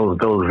seen those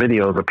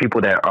videos of people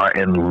that are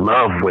in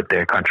love with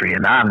their country,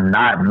 and I'm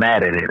not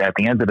mad at it. At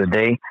the end of the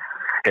day,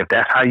 if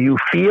that's how you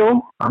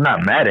feel, I'm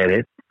not mad at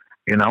it.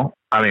 You know,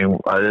 I mean,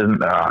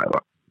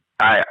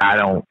 I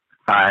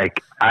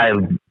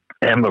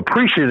am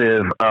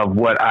appreciative of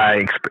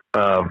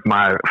of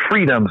my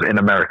freedoms in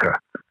America.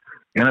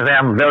 You know,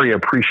 I'm very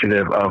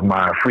appreciative of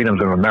my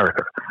freedoms in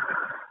America.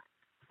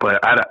 But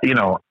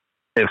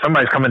if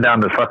somebody's coming down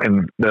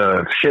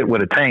the shit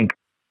with a tank.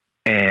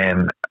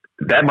 And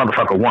that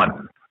motherfucker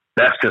won.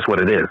 That's just what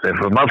it is. If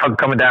a motherfucker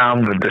coming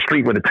down the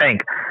street with a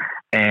tank,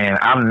 and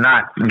I'm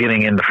not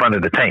getting in the front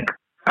of the tank,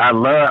 I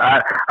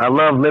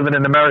love living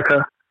in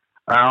America.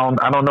 I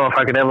don't know if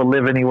I could ever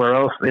live anywhere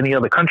else, any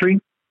other country.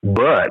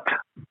 But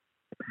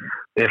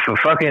if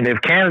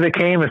Canada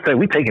came and said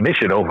we taking this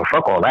shit over,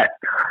 fuck all that,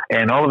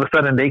 and all of a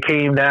sudden they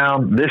came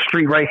down this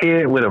street right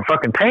here with a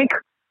fucking tank,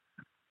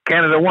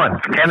 Canada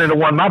won. Canada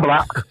won my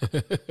block.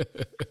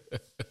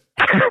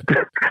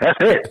 That's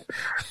it.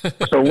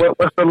 So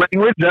what's the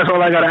language? That's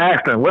all I got to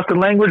ask them. What's the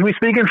language we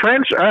speak in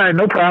French? All right,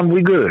 no problem.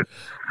 We good.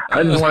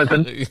 I just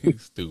wanted to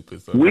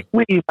stupid. We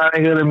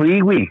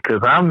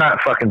because I'm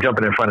not fucking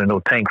jumping in front of no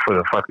tank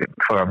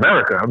for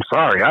America. I'm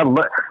sorry. I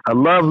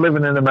love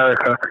living in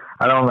America.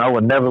 I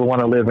would never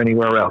want to live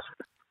anywhere else.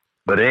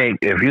 But hey,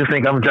 if you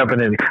think I'm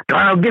jumping in,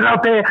 Donald, get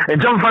out there and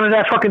jump in front of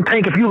that fucking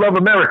tank if you love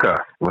America.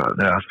 Well,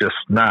 no, it's just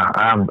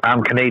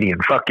I'm Canadian.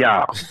 Fuck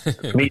y'all.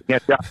 Me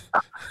against y'all.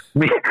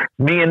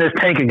 Me and this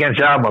tank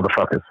against y'all,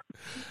 motherfuckers.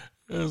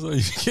 So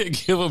you can't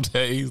give them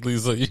that easily,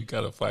 so you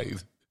gotta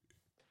fight.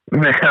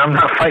 Man, I'm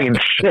not fighting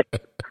shit.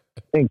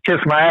 Kiss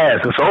my ass.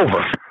 It's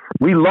over.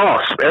 We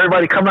lost.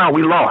 Everybody come out.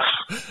 We lost.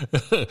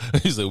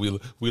 He said we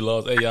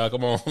lost. Hey y'all,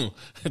 come on.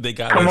 They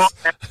got us. Come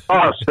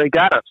on, they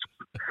got us.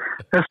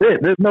 That's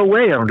it. There's no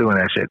way I'm doing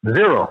that shit.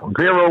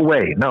 Zero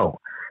way. No.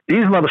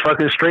 These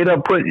motherfuckers straight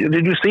up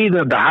did you see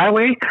the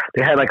highway?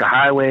 They had like a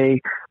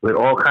highway with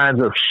all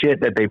kinds of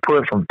shit that they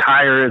put from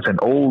tires and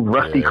old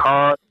rusty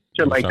cars,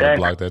 shit like that.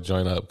 Block that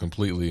joint up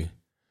completely.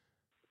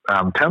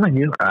 I'm telling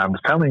you,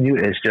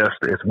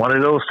 it's one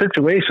of those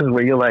situations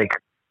where you're like,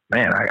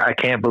 man, I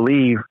can't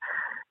believe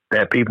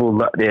that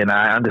people and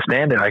I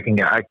understand it.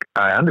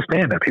 I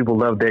understand that people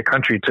love their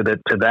country to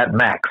that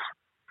max.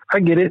 I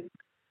get it.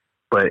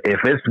 But if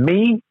it's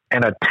me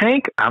and a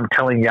tank, I'm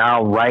telling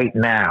y'all right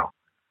now,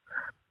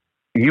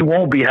 you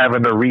won't be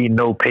having to read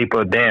no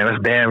paper. Damn, it's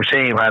a damn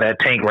shame how that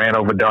tank ran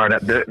over darn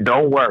it.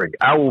 Don't worry.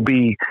 I will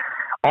be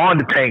on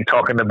the tank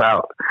talking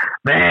about,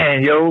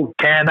 man, yo,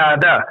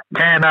 Canada.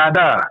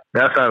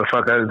 That's how the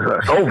fuck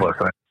it's over.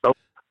 Son.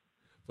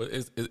 But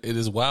it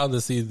is wild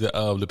to see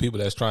the people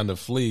that's trying to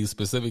flee,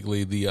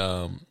 specifically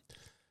the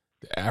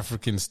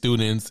African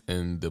students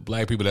and the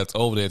black people that's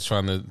over there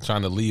trying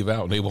to leave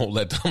out. They won't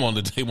let them on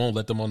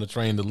the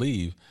train to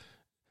leave.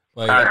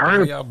 Like, I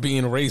heard y'all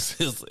being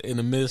racist in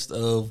the midst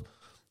of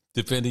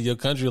defending your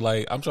country.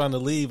 Like, I'm trying to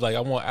leave. Like,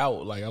 I want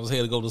out. Like, I was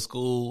here to go to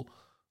school.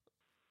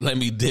 Let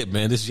me dip,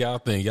 man. This is y'all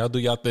thing. Y'all do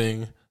y'all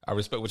thing. I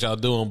respect what y'all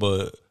doing,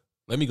 but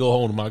let me go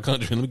home to my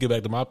country. Let me get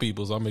back to my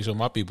people, so I'll make sure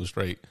my people's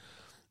straight.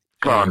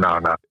 Oh, no.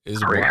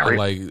 It's wild.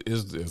 Like,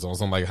 it's on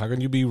something like, how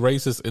can you be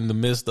racist in the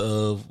midst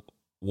of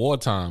war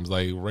times?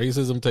 Like,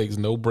 racism takes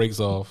no breaks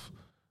off.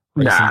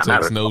 Racism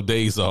takes no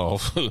days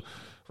off.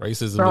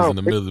 Racism is in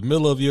the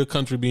middle of your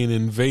country being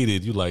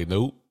invaded. You like,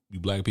 nope, you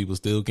black people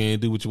still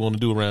can't do what you want to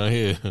do around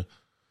here.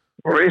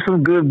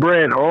 Racism, good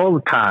bread all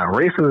the time.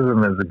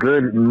 Racism is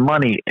good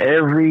money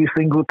every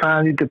single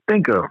time you could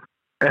think of.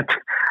 That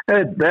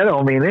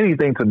don't mean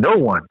anything to no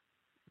one.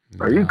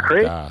 Are you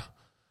crazy? Nah.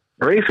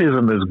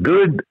 Racism is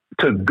good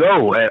to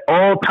go at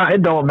all times.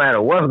 It don't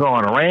matter what's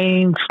going on.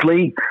 Rain,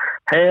 sleet,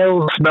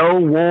 hail, snow,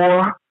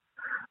 war,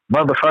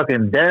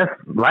 motherfucking death,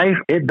 life.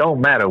 It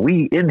don't matter.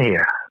 We in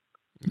here.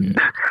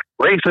 Yeah.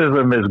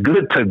 Racism is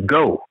good to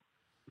go.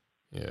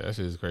 Yeah, that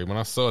shit is crazy. When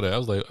I saw that, I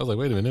was like, wait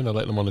a minute. Then I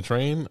let them on the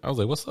train. I was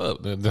like, what's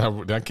up?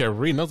 Then I kept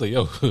reading. I was like,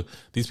 yo,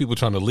 these people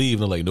trying to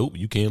leave. And they're like, nope,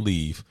 you can't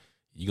leave.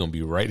 You're going to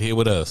be right here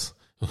with us.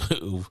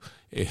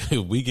 If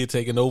we get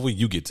taken over,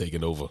 you get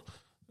taken over.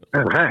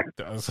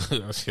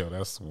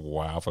 That's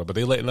wild. But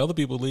they letting other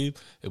people leave.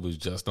 It was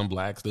just them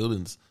black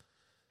students,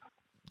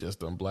 just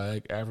them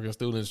black African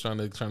students trying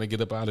to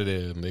get up out of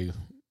there. And they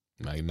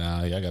like,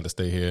 nah, y'all got to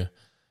stay here.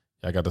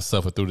 Y'all got to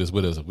suffer through this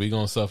with us. If we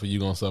gonna suffer, you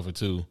gonna suffer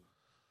too.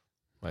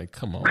 Like,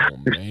 come on,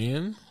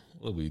 man,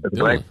 what we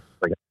doing?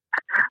 Like,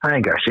 I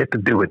ain't got shit to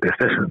do with this.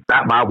 This is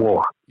not my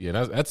war.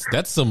 Yeah,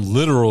 that's some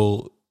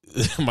literal.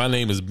 My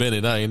name is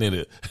Bennett. I ain't in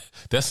it.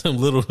 That's some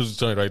literal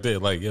joint right there.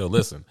 Like, yo,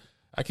 listen.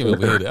 I came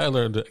over here.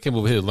 I came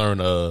over here to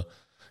learn,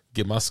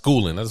 get my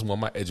schooling. I just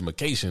want my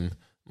education.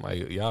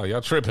 Like,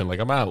 y'all tripping. Like,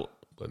 I'm out.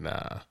 But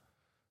nah,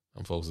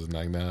 them folks is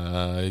like,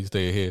 nah, you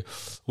stay here.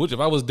 Which if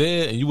I was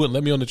dead and you wouldn't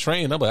let me on the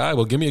train, I'm like, all right,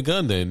 well, give me a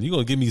gun then. You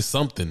gonna give me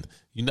something.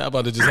 You're not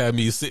about to just have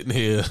me sitting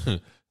here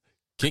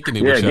kicking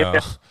it with y'all.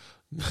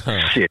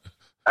 Shit.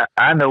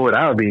 I know what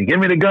I would be. Give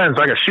me the gun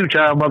so I can shoot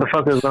y'all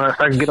motherfuckers so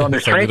I can get on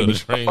this train.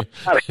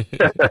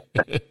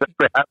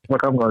 That's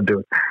what I'm gonna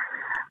do.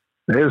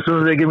 As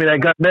soon as they give me that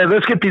gun, man,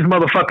 let's get these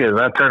motherfuckers.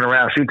 I turn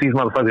around, shoot these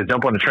motherfuckers,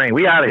 jump on the train.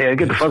 We out of here.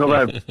 Get the fuck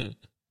out.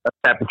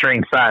 Tap the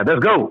train side. Let's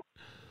go.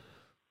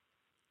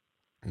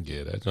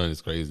 Yeah, that joint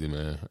is crazy,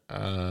 man.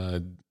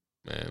 Man,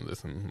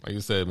 listen, like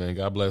you said, man,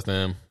 God bless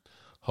them.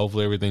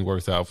 Hopefully everything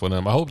works out for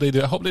them. I hope they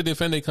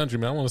defend their country,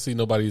 man. I want to see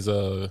nobody's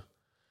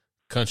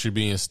country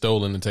being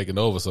stolen and taken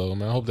over. So,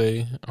 man, I hope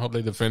they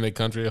defend their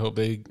country. I hope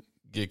they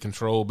get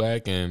control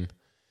back and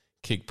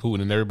kick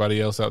Putin and everybody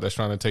else out that's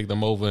trying to take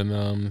them over,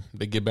 and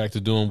they get back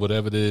to doing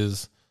whatever it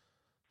is,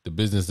 the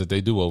business that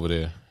they do over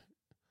there.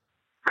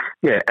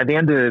 Yeah, at the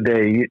end of the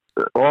day,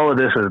 all of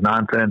this is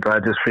nonsense. I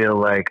just feel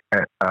like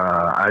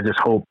I just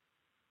hope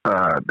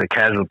the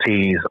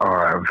casualties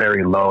are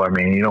very low. I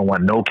mean, you don't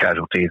want no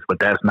casualties, but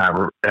that's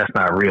not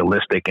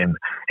realistic in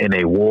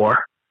a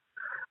war.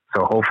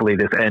 So hopefully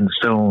this ends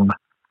soon.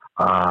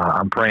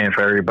 I'm praying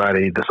for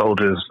everybody, the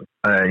soldiers.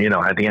 At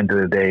the end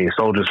of the day,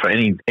 soldiers for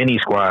any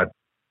squad.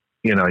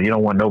 You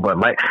don't want nobody.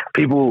 Like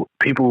people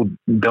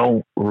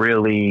don't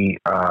really.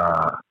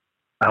 I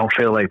don't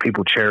feel like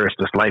people cherish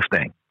this life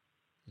thing.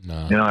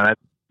 No.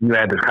 You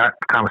had this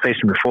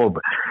conversation before,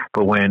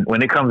 but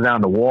when it comes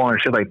down to war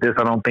and shit like this,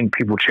 I don't think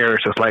people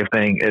cherish this life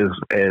thing as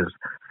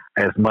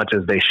much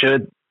as they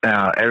should.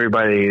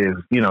 Everybody is,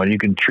 you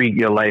can treat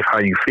your life how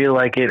you feel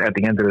like it. At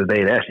the end of the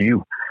day, that's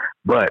you.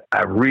 But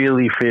I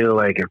really feel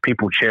like if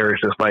people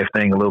cherish this life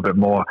thing a little bit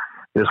more,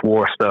 this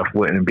war stuff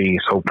wouldn't be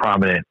so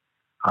prominent.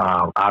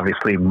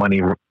 Obviously,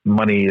 money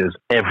is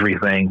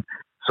everything.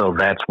 So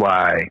that's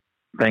why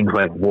things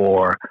like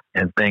war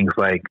and things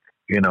like,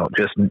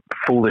 just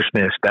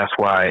foolishness, that's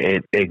why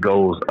it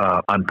goes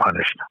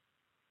unpunished.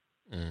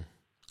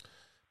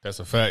 That's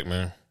a fact,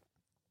 man.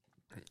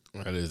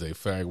 That is a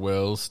fact.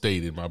 Well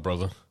stated, my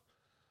brother.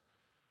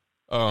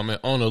 Man,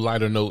 on the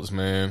lighter notes,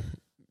 man,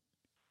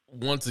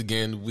 once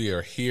again, we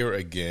are here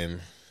again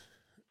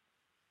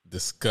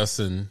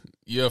discussing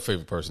your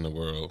favorite person in the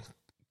world,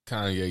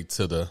 Kanye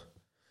to the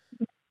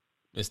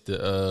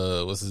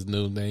Mr. What's his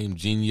new name?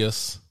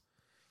 Genius.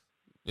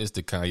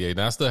 Mr. Kanye.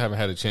 Now, I still haven't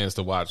had a chance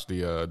to watch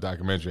the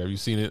documentary. Have you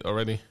seen it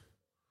already?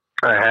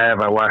 I have.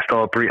 I watched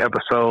all 3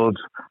 episodes.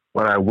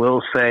 What I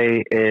will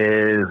say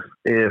is,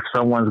 if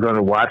someone's going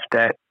to watch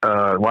the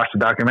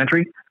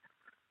documentary,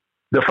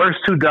 the first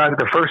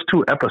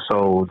two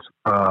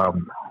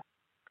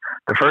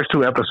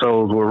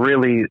episodes were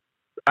really.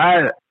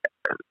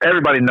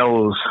 Everybody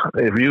knows,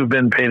 if you've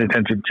been paying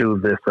attention to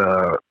this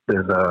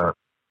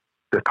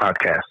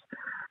podcast,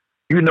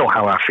 you know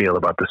how I feel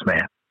about this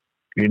man.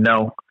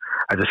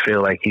 I just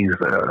feel like he's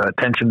an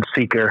attention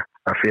seeker.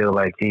 I feel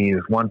like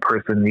he's one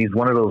person. He's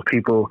one of those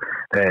people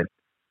that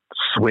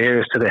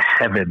swears to the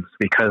heavens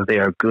because they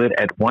are good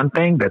at one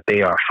thing that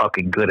they are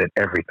fucking good at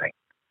everything.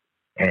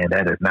 And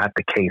that is not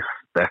the case.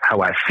 That's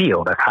how I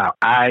feel. That's how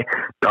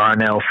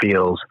Darnell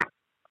feels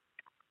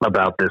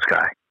about this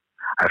guy.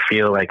 I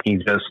feel like he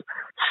just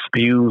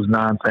spews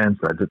nonsense.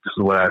 This is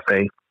what I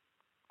say.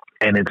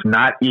 And it's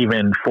not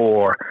anything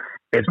for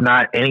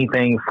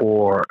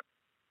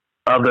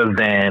other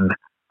than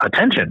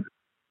attention.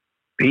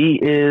 He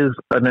is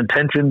an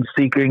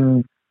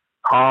attention-seeking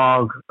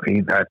hog.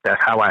 That's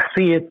how I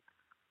see it.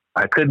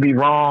 I could be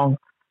wrong.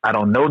 I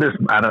don't know this.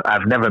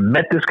 I've never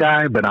met this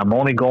guy, but I'm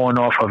only going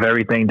off of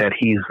everything that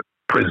he's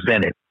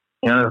presented.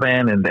 You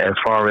understand? And as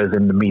far as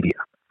in the media.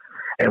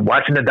 And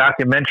watching the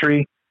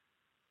documentary,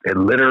 it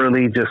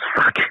literally just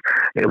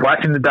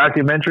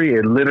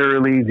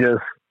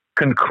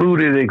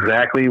concluded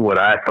exactly what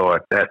I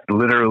thought. That's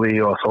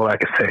literally all I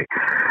could say.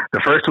 The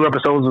first 2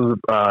 episodes was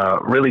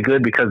really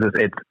good because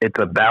it's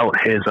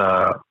about his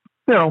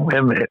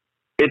him.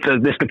 It's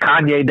the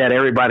Kanye that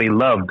everybody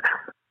loved.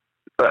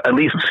 At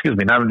least, excuse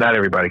me, not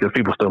everybody, because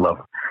people still love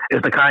him.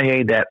 It's the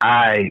Kanye that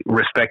I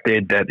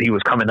respected, that he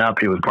was coming up,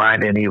 he was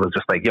grinding, he was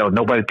just like, yo,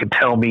 nobody can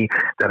tell me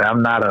that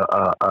I'm not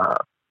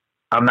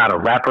a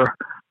rapper.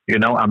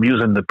 I'm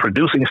using the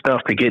producing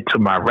stuff to get to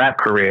my rap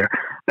career.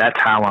 That's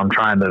how I'm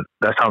trying to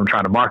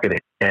market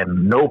it.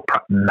 And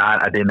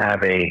I didn't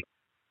have the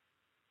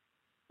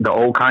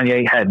old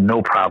Kanye had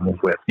no problems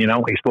with, he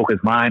spoke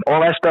his mind,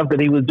 all that stuff that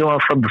he was doing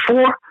from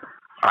before.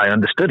 I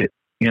understood it.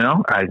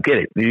 I get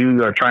it.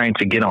 You are trying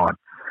to get on.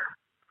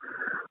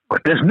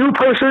 But this new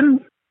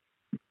person,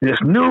 this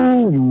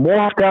new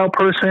morphed out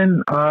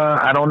person,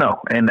 I don't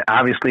know. And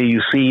obviously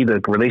you see the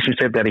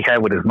relationship that he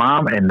had with his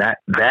mom, and that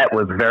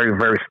was very,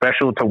 very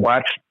special to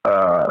watch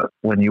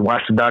when you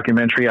watch the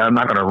documentary. I'm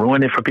not going to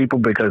ruin it for people,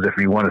 because if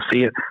you want to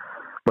see it,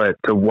 but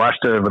to watch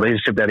the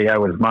relationship that he had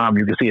with his mom,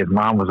 you can see his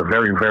mom was a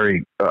very,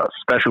 very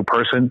special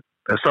person.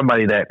 As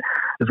somebody that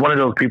is one of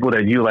those people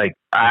that you like,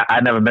 I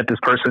never met this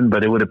person,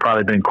 but it would have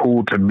probably been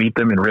cool to meet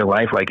them in real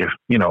life. Like if,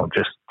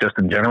 just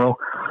in general.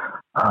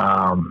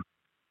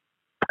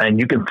 And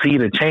you can see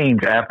the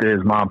change after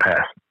his mom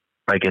passed,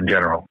 like in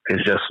general.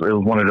 It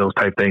was one of those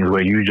type things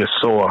where you just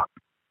saw,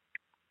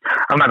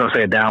 I'm not going to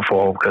say a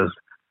downfall, because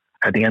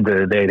at the end of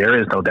the day, there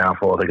is no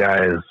downfall. The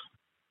guy is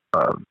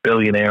a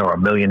billionaire or a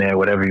millionaire,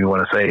 whatever you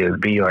want to say, is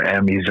B or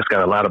M. He's just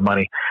got a lot of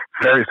money,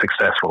 very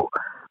successful.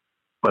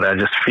 But I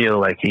just feel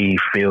like he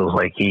feels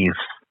like he's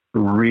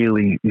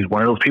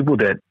one of those people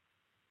that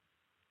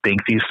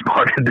thinks he's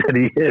smarter than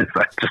he is.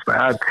 That's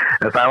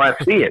how I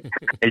see it.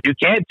 And you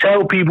can't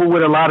tell people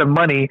with a lot of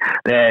money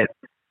that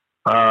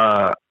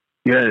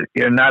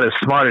you're not as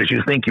smart as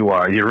you think you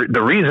are.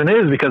 The reason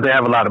is because they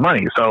have a lot of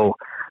money. So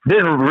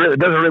it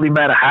doesn't really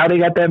matter how they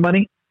got that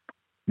money.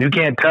 You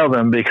can't tell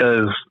them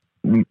because,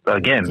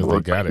 again,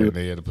 they got it.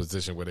 They're in a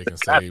position where they can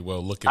say,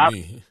 well, look at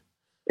me.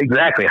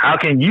 Exactly. How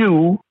can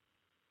you,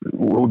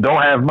 who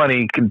don't have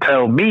money, can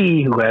tell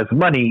me who has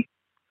money,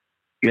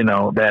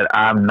 that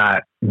I'm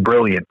not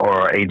brilliant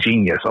or a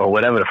genius or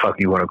whatever the fuck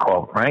you want to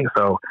call it, right?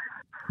 So,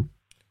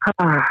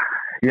 at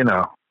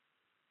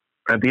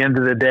the end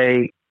of the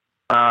day,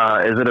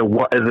 is it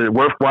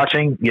worth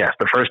watching? Yes,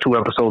 the first 2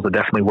 episodes are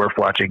definitely worth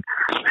watching,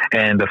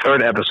 and the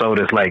third episode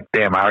is like,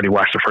 damn, I already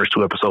watched the first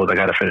 2 episodes. I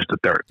got to finish the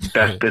third. It's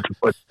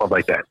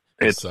like that.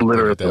 It's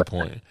literally at that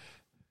point.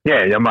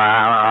 Yeah,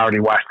 I already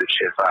watched this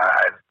shit, so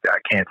I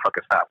can't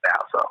fucking stop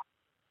now. So,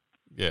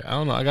 yeah, I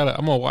don't know.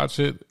 I'm gonna watch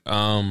it.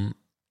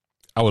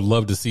 I would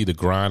love to see the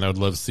grind. I would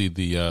love to see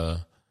the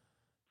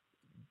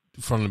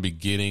from the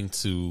beginning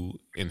to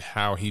and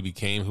how he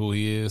became who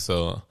he is.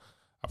 So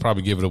I'll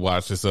probably give it a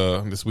watch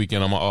this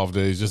weekend on my off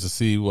days, just to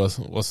see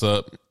what's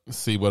up,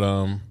 see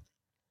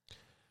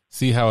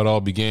how it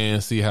all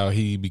began, see how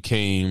he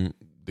became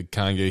the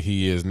Kanye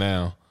he is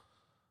now.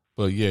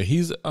 But yeah,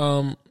 he's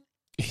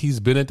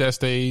been at that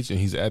stage, and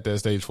he's at that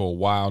stage for a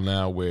while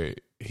now, where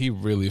he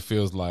really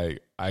feels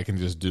like I can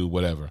just do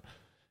whatever.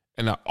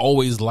 And I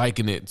always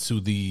liken it to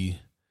the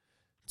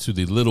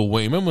Lil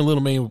Wayne. Remember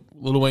when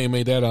Lil Wayne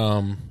made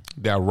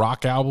that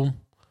rock album?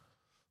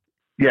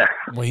 Yeah.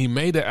 When he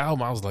made the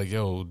album, I was like,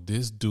 yo,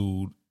 this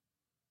dude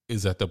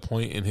is at the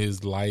point in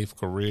his life,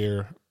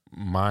 career,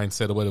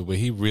 mindset, or whatever, where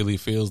he really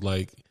feels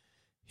like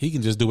he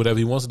can just do whatever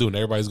he wants to do, and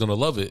everybody's gonna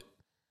love it.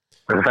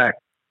 In fact.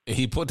 And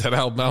he put that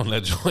album out, and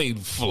that joint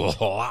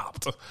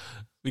flopped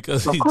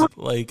because he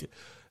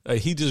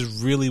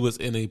just really was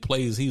in a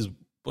place. He's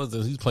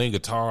playing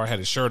guitar, had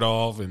his shirt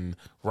off, and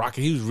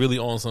rocking. He was really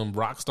on some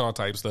rock star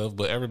type stuff,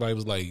 but everybody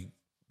was like,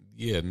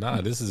 yeah,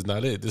 nah, this is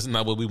not it. This is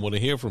not what we want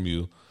to hear from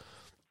you.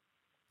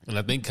 And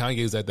I think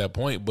Kanye's at that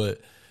point, but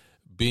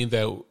being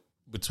that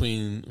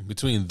between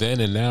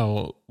then and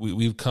now,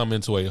 we've come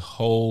into a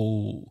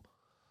whole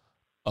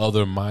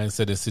other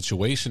mindset and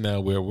situation now,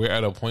 where we're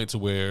at a point to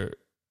where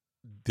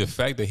the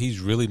fact that he's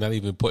really not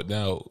even putting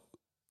out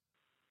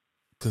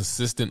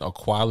consistent or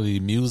quality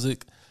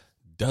music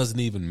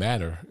doesn't even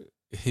matter.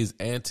 His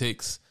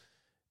antics,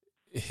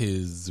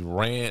 his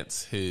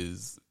rants,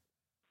 his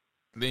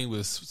thing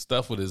with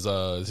stuff with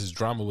his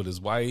drama with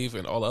his wife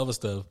and all the other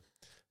stuff,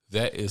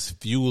 that is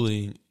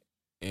fueling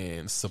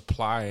and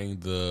supplying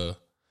the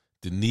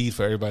need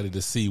for everybody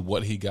to see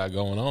what he got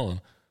going on.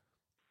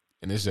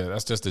 And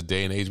that's just the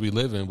day and age we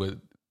live in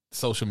with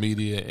social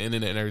media,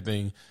 internet, and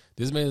everything.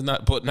 This man is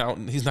not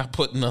he's not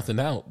putting nothing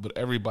out, but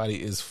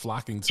everybody is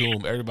flocking to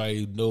him.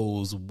 Everybody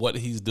knows what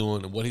he's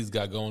doing and what he's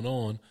got going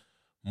on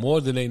more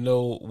than they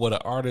know what an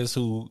artist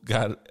who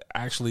got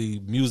actually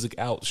music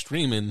out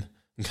streaming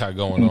got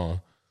going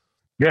on.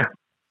 Yeah.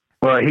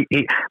 Well,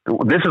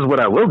 this is what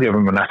I will give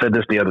him, and I said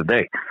this the other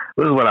day.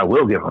 This is what I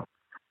will give him.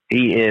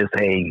 He is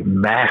a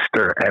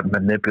master at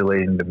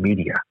manipulating the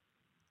media.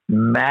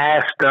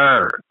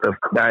 Master.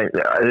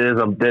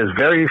 There's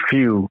very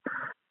few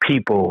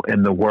people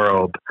in the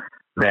world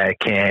that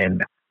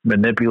can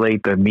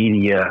manipulate the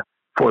media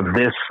for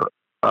this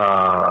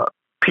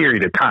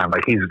period of time.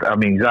 Like he's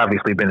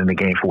obviously been in the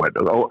game for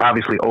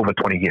obviously over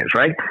 20 years,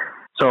 right?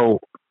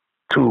 So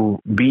to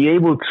be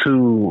able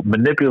to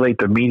manipulate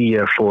the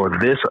media for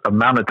this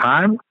amount of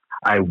time,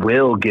 I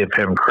will give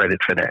him credit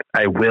for that.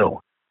 I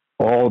will,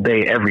 all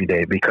day, every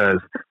day, because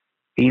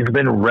he's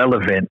been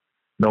relevant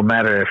no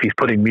matter if he's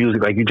putting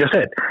music, like you just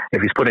said,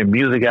 if he's putting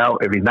music out,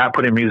 if he's not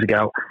putting music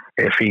out,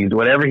 if he's,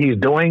 whatever he's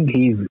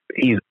doing,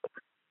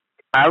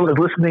 I was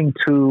listening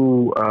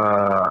to,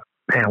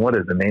 what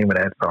is the name of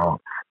that song?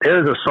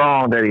 There's a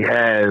song that he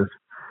has,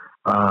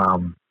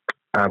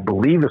 I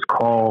believe it's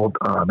called,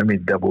 let me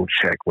double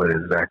check what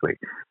exactly.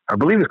 I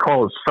believe it's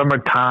called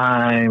Summer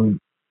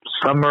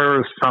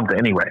something.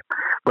 Anyway,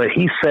 but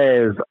he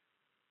says,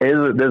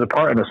 there's a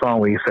part in the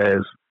song where he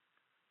says,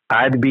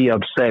 I'd be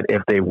upset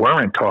if they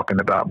weren't talking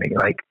about me.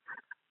 Like,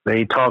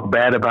 they talk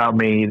bad about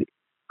me.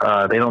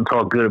 They don't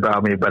talk good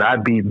about me, but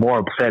I'd be more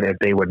upset if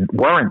they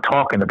weren't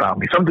talking about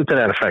me. Something to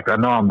that effect. I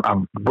know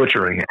I'm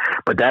butchering it,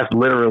 but that's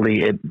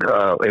literally it.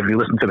 If you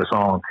listen to the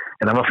song,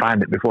 and I'm gonna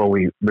find it before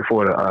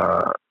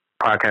the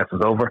podcast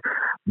is over.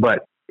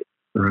 But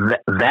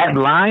that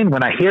line,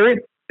 when I hear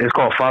it, it's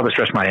called "Father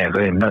Stretch My Hands."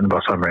 There ain't nothing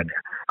about summer in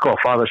there. It's called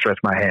 "Father Stretch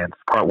My Hands,"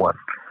 part 1.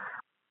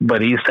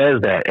 But he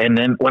says that, and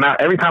then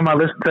every time I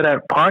listen to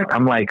that part,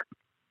 I'm like,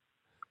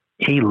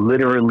 he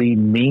literally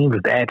means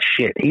that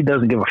shit. He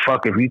doesn't give a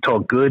fuck if you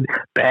talk good,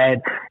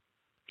 bad.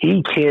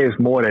 He cares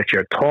more that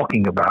you're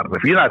talking about him.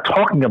 If you're not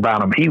talking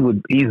about him,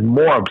 he's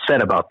more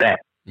upset about that.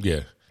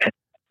 Yeah.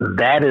 And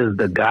that is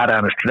the God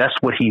honest. That's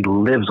what he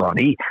lives on.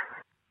 You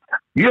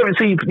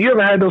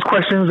ever had those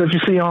questions that you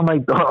see on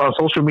on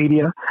social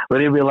media where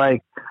they be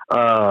like,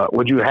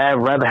 would you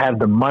rather have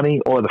the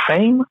money or the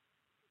fame?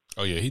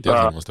 Oh yeah, he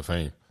definitely wants the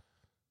fame.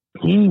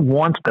 He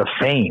wants the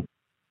fame.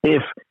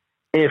 If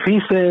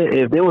he said,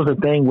 if there was a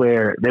thing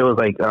where there was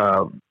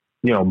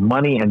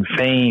money and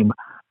fame,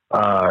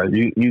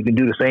 you can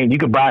do the same. You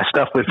can buy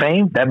stuff with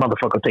fame. That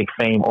motherfucker will take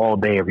fame all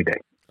day, every day.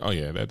 Oh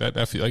yeah, that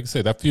like I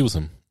said, that fuels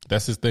him.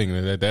 That's his thing.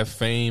 That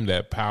fame,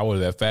 that power,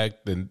 that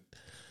fact, the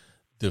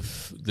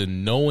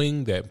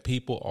knowing that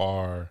people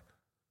are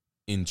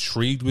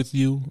intrigued with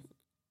you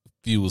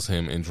fuels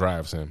him and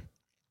drives him.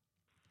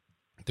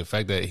 The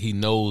fact that he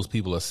knows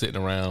people are sitting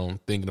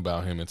around thinking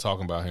about him and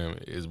talking about him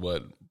is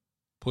what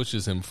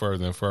pushes him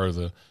further and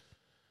further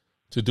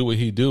to do what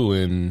he do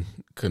and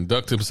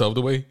conduct himself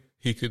the way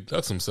he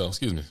conducts himself.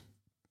 Excuse me.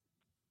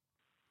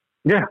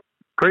 Yeah,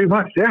 pretty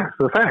much. Yeah, it's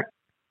a fact.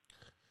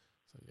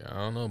 Yeah, I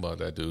don't know about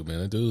that dude,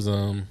 man. That dude's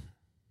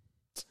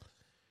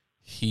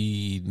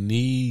he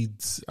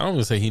needs. I don't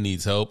want to say he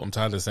needs help. I'm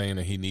tired of saying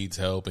that he needs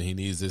help and he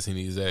needs this, he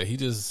needs that.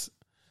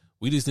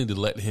 We just need to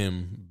let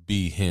him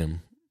be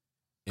him.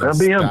 And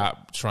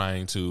stop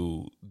trying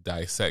to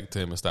dissect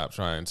him and stop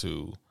trying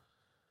to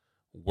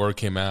work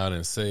him out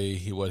and say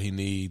what he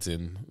needs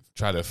and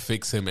try to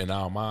fix him in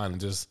our mind,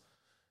 and just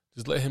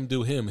let him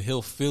do him.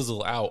 He'll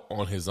fizzle out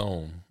on his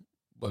own.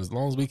 But as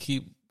long as we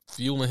keep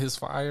fueling his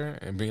fire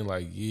and being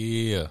like,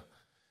 yeah,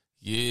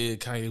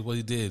 Kanye, what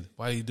he did,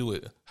 why did he do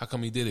it? How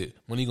come he did it?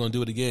 When he gonna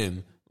do it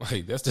again?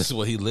 Like, that's just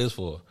what he lives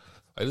for.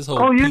 Like this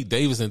whole Pete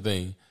Davidson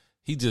thing,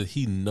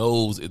 he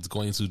knows it's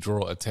going to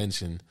draw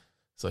attention.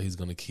 So he's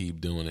going to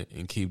keep doing it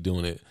and keep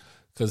doing it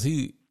because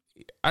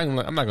I'm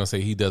not going to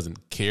say he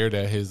doesn't care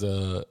that his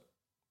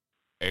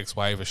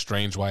ex-wife,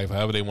 estranged wife,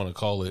 however they want to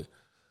call it,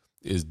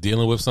 is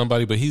dealing with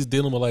somebody, but he's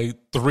dealing with like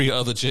 3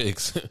 other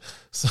chicks.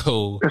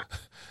 So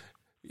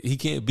he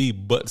can't be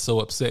but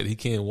so upset. He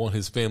can't want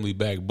his family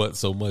back but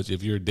so much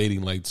if you're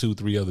dating like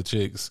 2-3 other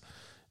chicks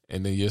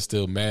and then you're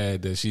still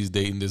mad that she's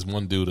dating this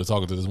one dude or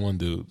talking to this one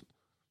dude.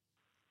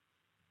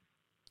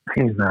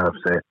 He's not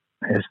upset.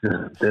 It's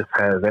just, this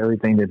has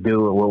everything to do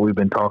with what we've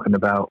been talking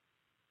about.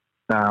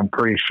 I'm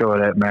pretty sure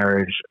that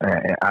marriage,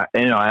 I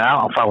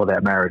don't follow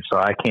that marriage, so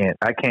I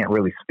can't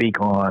really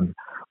speak on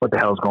what the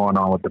hell's going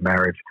on with the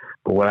marriage.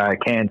 But what I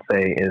can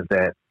say is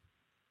that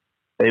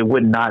it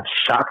would not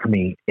shock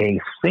me a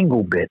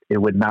single bit.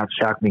 It would not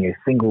shock me a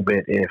single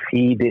bit if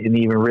he didn't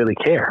even really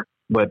care.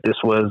 But this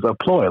was a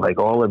ploy. Like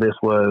all of this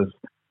was,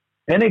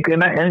 and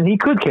he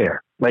could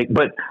care. Like,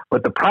 but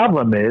the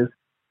problem is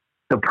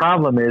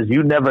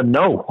you never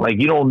know. Like,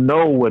 you don't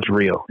know what's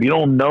real. You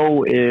don't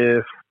know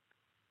if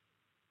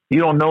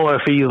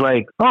he's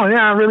like, oh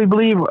yeah, I really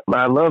believe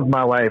I love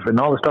my wife and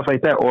all the stuff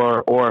like that,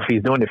 or if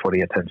he's doing it for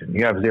the attention.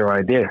 You have zero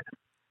idea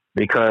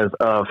because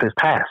of his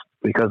past,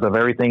 because of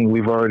everything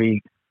we've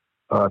already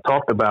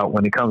talked about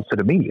when it comes to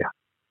the media.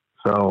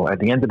 So at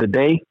the end of the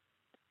day,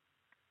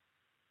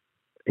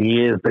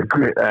 he is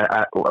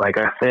like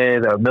I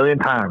said a million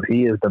times,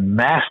 he is the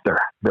master.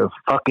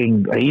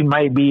 He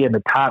might be in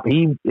the top.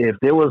 If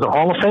there was a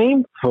Hall of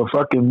Fame for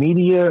fucking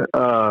media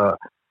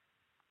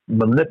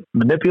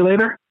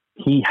manipulator,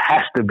 he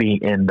has to be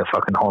in the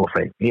fucking Hall of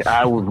Fame.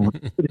 I would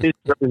put his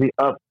jersey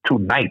up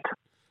tonight.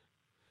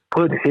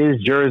 Put his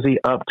jersey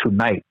up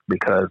tonight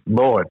because,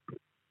 Lord,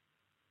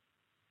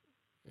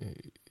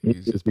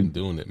 he's just been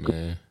doing it,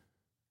 man.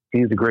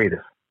 He's the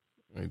greatest.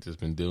 He's just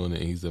been doing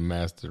it. He's a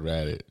master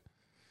at it.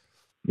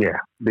 Yeah,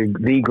 the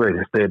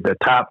greatest. The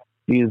top.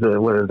 He's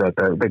what is that?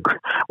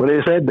 What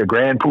they said? The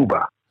Grand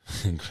Poobah.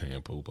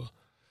 Grand Poobah.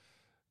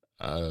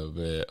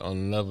 But on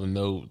another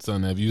note,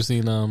 son, have you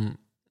seen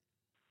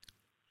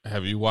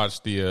have you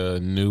watched the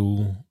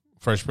new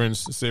Fresh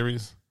Prince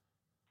series?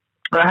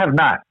 I have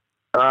not.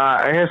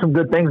 I heard some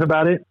good things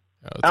about it.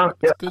 It's a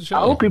good show. I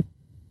hope you.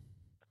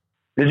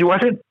 Did you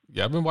watch it?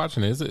 Yeah, I've been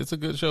watching it. It's a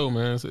good show,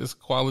 man. It's a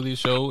quality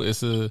show.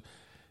 It's a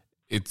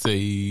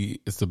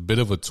bit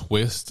of a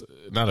twist.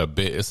 Not a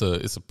bit. It's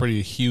a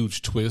pretty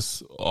huge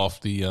twist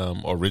off the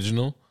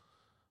original.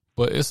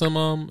 But it's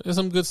some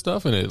good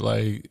stuff in it.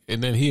 Like,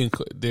 and then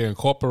they're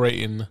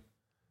incorporating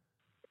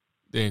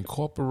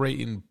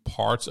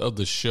parts of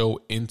the show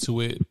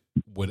into it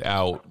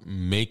without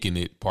making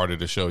it part of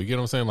the show. You get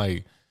what I'm saying?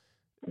 Like,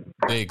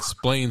 they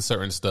explain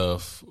certain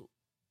stuff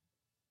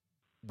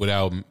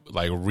without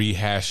like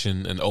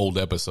rehashing an old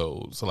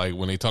episode. So like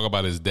when they talk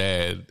about his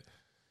dad,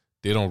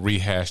 they don't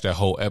rehash that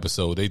whole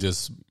episode. They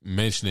just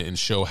mention it and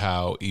show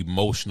how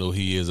emotional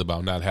he is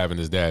about not having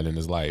his dad in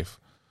his life,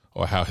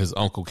 or how his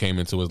uncle came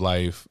into his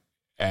life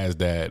as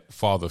that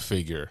father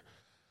figure.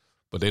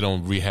 But they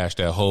don't rehash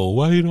that whole,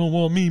 why you don't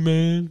want me,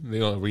 man? They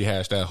don't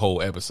rehash that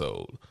whole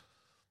episode.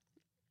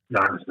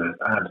 I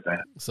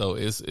understand. So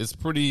it's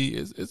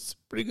pretty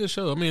good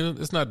show. I mean,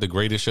 it's not the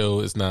greatest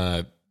show. It's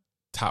not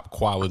top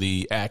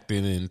quality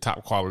acting and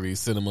top quality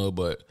cinema,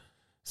 but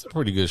it's a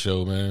pretty good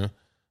show, man.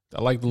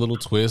 I like the little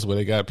twist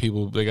where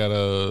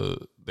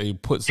they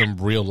put some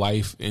real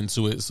life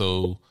into it,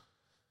 so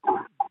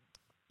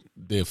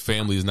their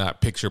family's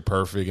not picture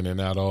perfect and they're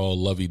not all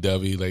lovey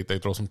dovey. Like, they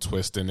throw some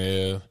twist in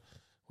there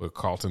where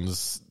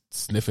Carlton's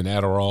sniffing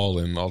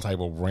Adderall and all type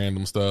of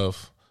random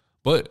stuff.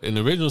 But in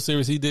the original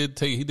series, he did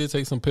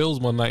take some pills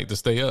one night to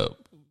stay up.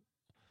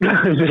 So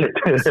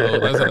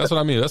that's what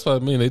I mean. That's what I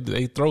mean.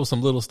 They throw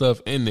some little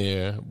stuff in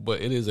there,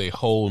 but it is a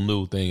whole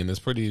new thing, and it's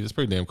pretty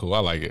damn cool. I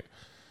like it.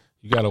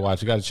 You got to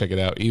watch. You got to check it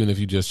out. Even if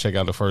you just check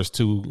out the first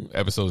 2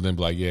 episodes, then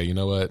be like, yeah, you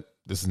know what?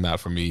 This is not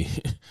for me.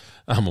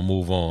 I'm gonna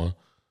move on.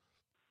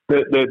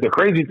 The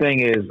crazy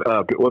thing is,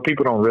 what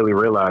people don't really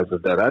realize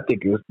is that I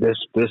think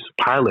this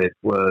pilot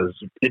was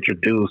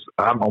introduced.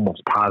 I'm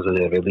almost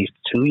positive at least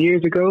 2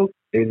 years ago.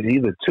 It's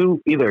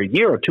either a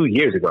year or 2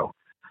 years ago.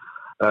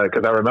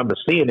 Because I remember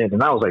seeing it,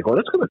 and I was like, "Well,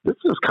 this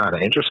is kind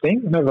of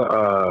interesting."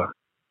 Never,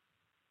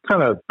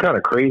 kind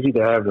of crazy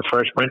to have the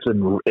Fresh Prince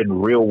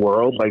in real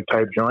world like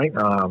type joint.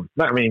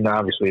 I mean,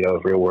 obviously,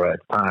 real world at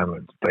the time,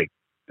 it's like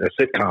a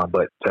sitcom,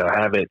 but to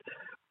have it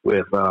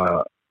with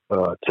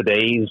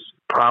today's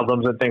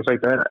problems and things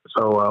like that.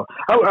 So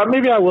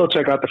maybe I will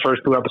check out the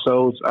first 2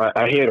 episodes.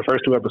 I hear the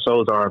first 2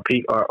 episodes are on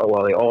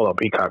well, they all on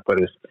Peacock,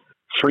 but it's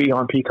free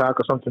on Peacock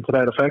or something to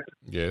that effect.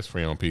 Yeah, it's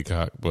free on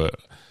Peacock, but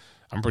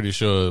I'm pretty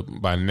sure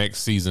by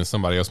next season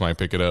somebody else might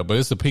pick it up. But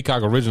it's a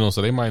Peacock original,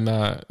 so they might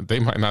not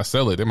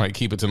sell it. They might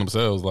keep it to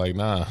themselves. Like,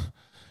 nah,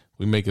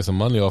 we making some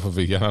money off of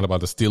it. You're not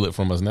about to steal it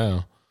from us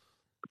now.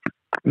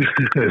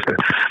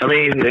 I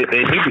mean,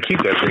 they need to keep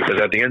that thing,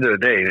 because at the end of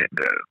the day,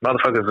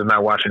 motherfuckers are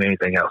not watching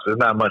anything else. There's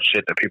not much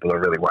shit that people are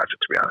really watching,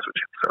 to be honest with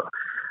you. So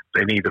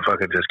they need to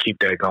fucking just keep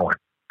that going.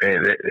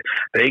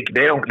 They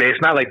don't.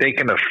 It's not like they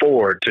can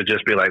afford to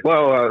just be like,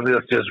 well,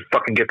 let's just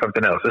fucking get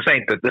something else. This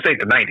ain't the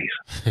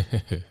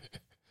 90s.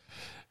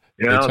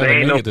 You know, they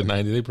ain't the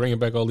 90s. They bringing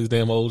back all these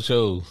damn old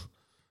shows.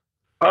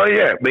 Oh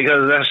yeah,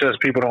 because that's just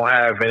people don't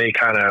have any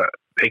kind of.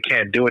 They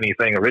can't do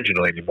anything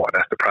original anymore.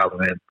 That's the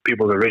problem. And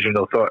people's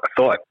original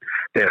thought,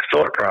 their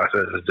thought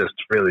process is just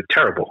really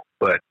terrible.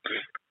 But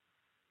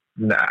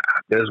nah,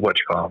 this is what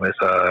you call them. It's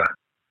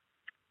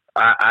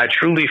I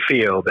truly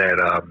feel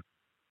that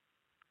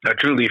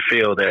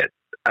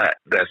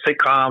that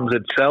sitcoms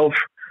itself,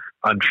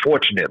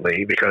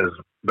 unfortunately, because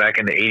back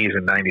in the 80s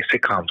and 90s,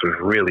 sitcoms was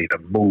really the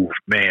move.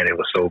 Man, it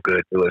was so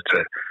good. It was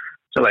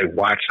to like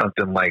watch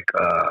something like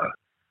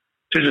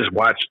to just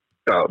watch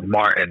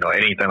Martin or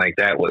anything like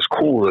that was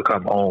cool to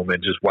come home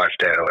and just watch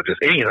that, or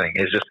just anything.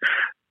 It's just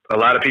a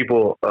lot of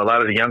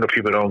the younger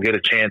people don't get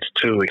a chance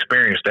to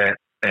experience that,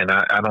 and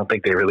I don't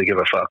think they really give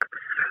a fuck.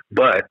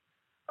 But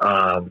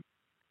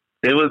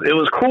it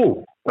was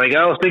cool. Like,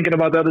 I was thinking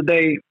about the other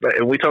day,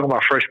 and we talking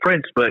about Fresh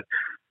Prince, but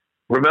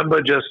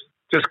remember just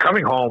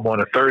coming home on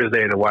a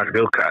Thursday to watch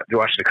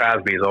watch the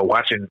Cosbys, or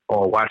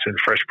watching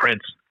Fresh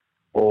Prince,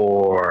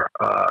 or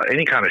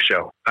any kind of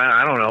show.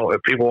 I don't know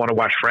if people want to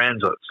watch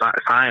Friends or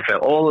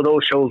Seinfeld. All of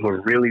those shows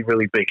were really,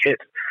 really big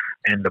hits.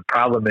 And the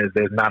problem is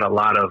there's not a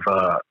lot of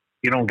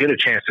you don't get a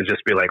chance to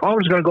just be like, oh, I'm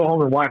just going to go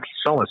home and watch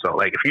so and so.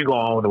 Like, if you go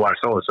home to watch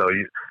so and so,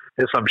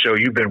 there's some show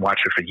you've been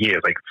watching for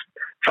years, like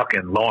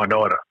fucking Law and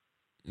Order,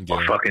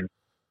 or fucking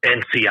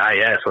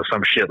NCIS or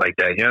some shit like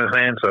that. You know what I'm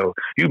saying? So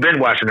you've been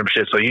watching them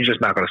shit, so you're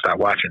just not going to stop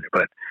watching it.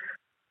 But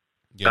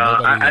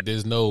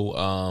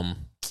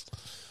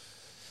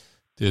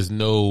there's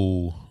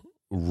no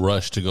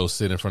rush to go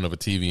sit in front of a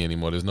TV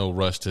anymore. There's no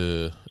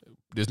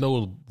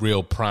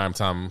real prime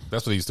time.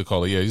 That's what they used to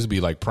call it. Yeah, it used to be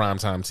like prime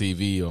time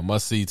TV or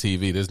must see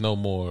TV. There's no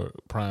more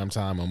prime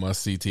time or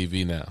must see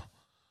TV now.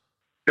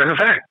 That's a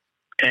fact,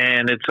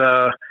 and it's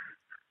I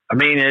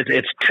mean,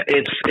 it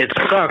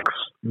sucks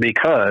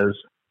because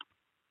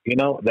You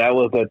know, that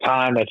was the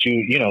time that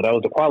that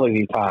was the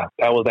quality time.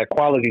 That was that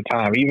quality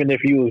time. Even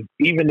if you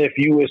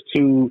was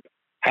to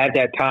had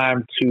that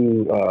time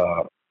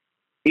to,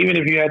 even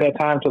if you had that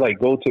time to like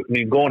go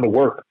into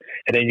work,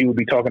 and then you would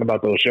be talking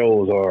about those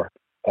shows, or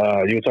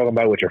you were talking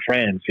about it with your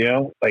friends. You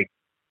know, like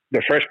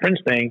the Fresh Prince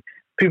thing,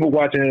 people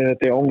watching it at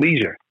their own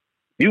leisure.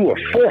 You were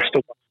forced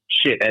to watch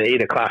shit at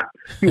 8:00.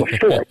 You were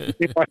forced.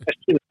 They watch that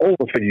shit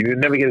over for you. You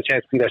never get a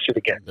chance to see that shit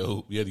again.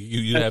 No,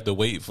 you'd have to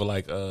wait for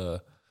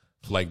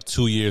like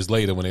 2 years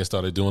later when they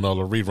started doing all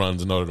the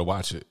reruns in order to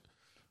watch it.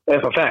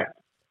 That's a fact.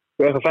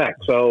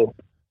 So,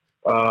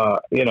 a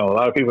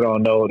lot of people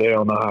don't know. They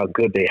don't know how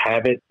good they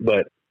have it,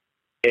 but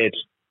it's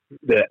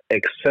the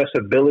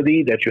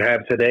accessibility that you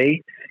have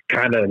today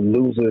kind of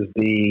loses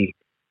the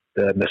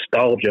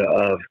nostalgia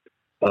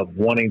of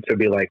wanting to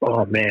be like,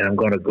 oh man, I'm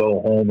going to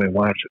go home and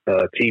watch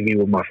TV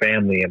with my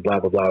family and blah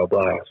blah blah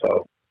blah.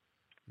 So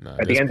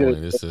at the end of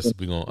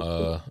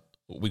the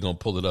we're gonna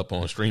pull it up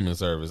on streaming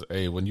service.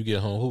 Hey, when you get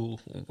home,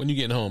 when you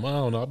getting home? I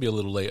don't know. I'll be a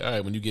little late. All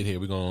right, when you get here,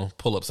 we're gonna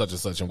pull up such and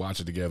such and watch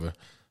it together.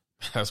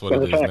 That's what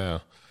it is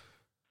now.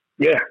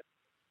 Yeah,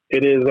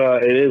 it is.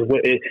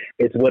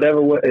 It's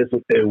whatever. It's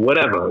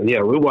whatever.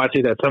 Yeah, we watch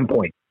it at some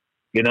point.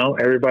 You know,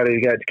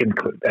 everybody can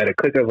at a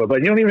click of a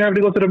button. You don't even have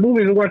to go to the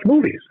movies to watch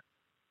movies.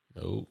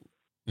 No,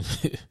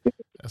 you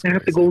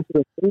have to go to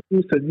the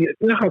movies. You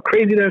know how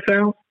crazy that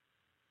sounds?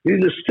 You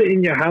just sit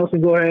in your house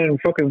and go ahead and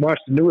fucking watch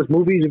the newest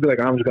movies. You'd be like,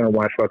 I'm just gonna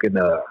watch fucking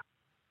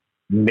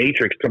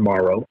Matrix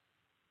tomorrow.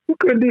 You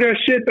couldn't do that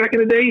shit back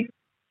in the day.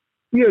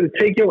 You had to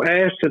take your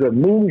ass to the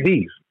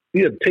movies.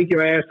 You had to take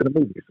your ass to the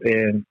movies,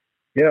 and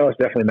it's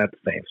definitely not the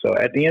same. So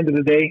at the end of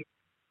the day,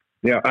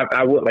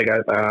 I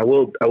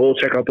will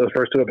check out those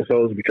first 2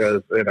 episodes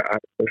because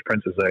Fresh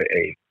Prince is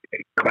a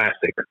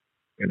classic.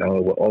 It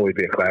will always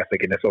be a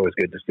classic, and it's always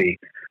good to see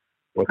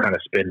what kind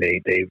of spin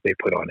they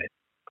put on it.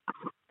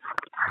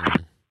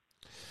 Mm-hmm.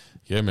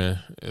 Yeah, man,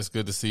 it's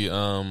good to see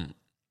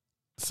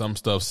some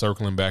stuff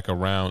circling back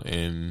around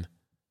and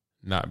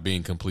not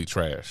being complete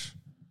trash.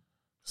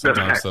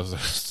 Sometimes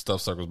stuff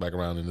circles back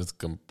around and it's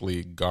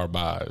complete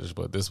garbage,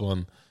 but this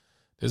one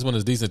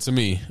is decent to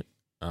me.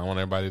 I don't want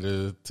everybody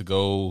to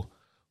go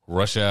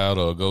rush out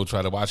or go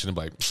try to watch it and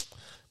be like,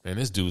 man,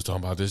 this dude's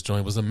talking about this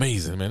joint was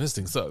amazing, man. This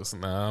thing sucks.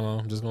 Nah,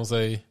 I'm just gonna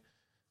say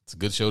it's a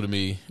good show to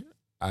me.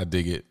 I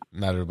dig it.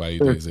 Not everybody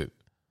digs it,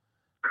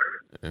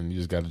 and you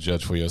just got to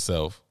judge for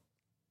yourself.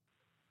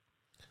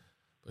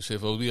 But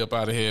shit, folks, we up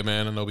out of here,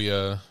 man. I know we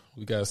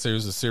got a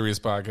serious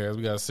podcast.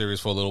 We got a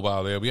series for a little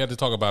while there. We had to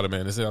talk about it,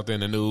 man. It's out there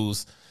in the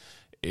news.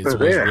 It's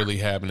what's really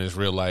happening. It's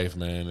real life,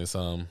 man. It's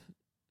some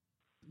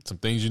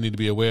things you need to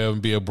be aware of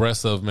and be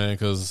abreast of, man,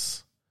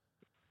 because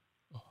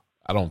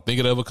I don't think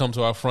it ever come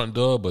to our front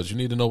door, but you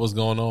need to know what's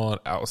going on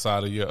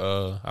outside of your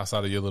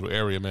little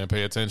area, man.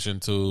 Pay attention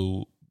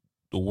to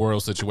the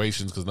world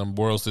situations, because them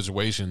world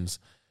situations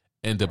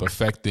end up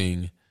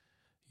affecting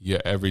your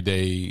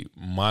everyday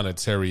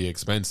monetary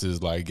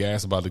expenses. Like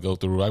gas about to go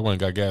through. I went and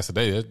got gas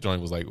today. That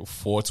joint was like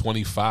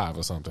 $4.25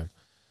 or something.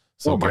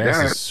 So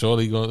gas is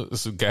surely going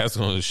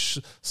to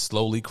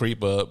slowly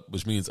creep up,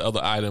 which means other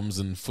items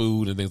and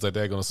food and things like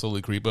that are going to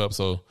slowly creep up.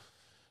 So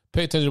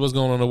pay attention to what's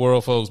going on in the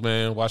world, folks,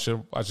 man. Watch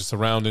your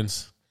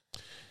surroundings.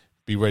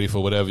 Be ready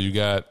for whatever you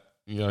got.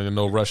 You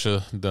know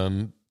Russia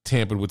done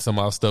tampered with some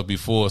of our stuff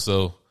before,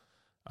 so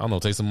I don't know,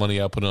 take some money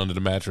out, put it under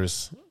the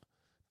mattress.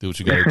 Do what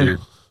you got to do.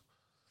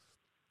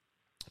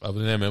 Other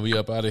than that, man, we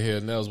up out of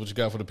here. Nels, what you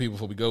got for the people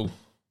before we go?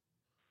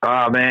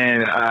 Oh,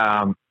 man.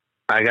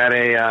 I got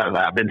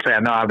I've been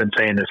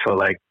saying this for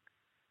like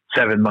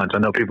 7 months. I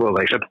know people are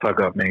like, shut the fuck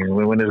up, man.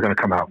 When is it going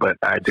to come out? But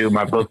I do.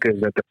 My book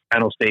is at the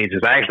final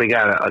stages. I actually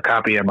got a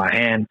copy in my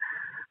hand.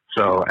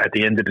 So at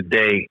the end of the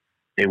day,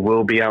 it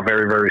will be out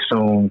very, very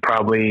soon.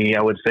 Probably,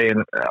 I would say,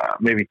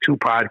 maybe 2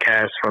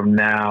 podcasts from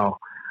now,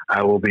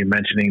 I will be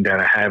mentioning that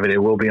I have it. It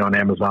will be on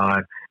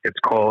Amazon. It's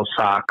called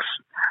Socks.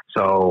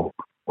 So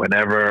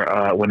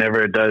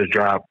whenever it does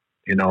drop,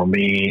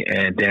 me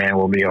and Dan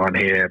will be on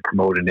here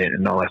promoting it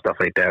and all that stuff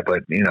like that.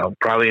 But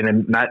probably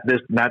not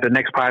the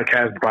next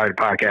podcast, probably the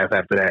podcast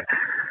after that,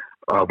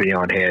 I'll be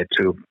on here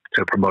to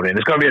promote it. And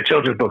it's going to be a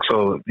children's book,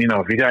 so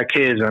if you got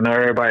kids, I know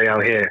everybody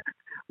out here,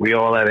 we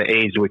all at an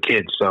age with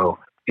kids. So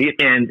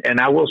and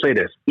I will say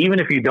this, even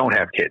if you don't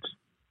have kids,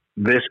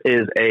 this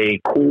is a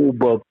cool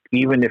book,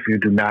 even if you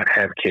do not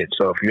have kids.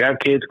 So if you have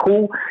kids,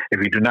 cool.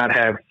 If you do not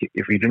have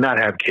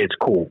kids,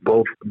 cool.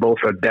 Both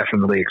are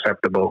definitely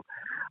acceptable.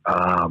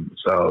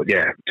 So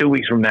yeah, 2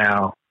 weeks from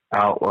now,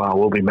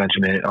 we'll be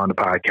mentioning it on the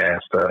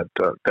podcast.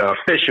 The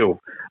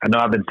official. I know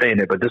I've been saying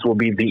it, but this will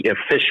be the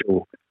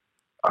official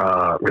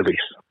release.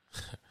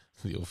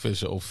 The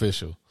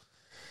official.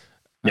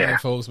 Yeah, all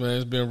right, folks, man.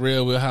 It's been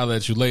real. We'll holler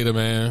at you later,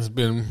 man. It's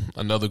been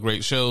another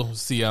great show.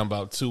 See you in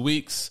about 2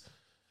 weeks.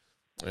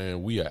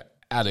 And we are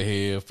out of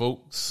here,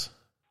 folks.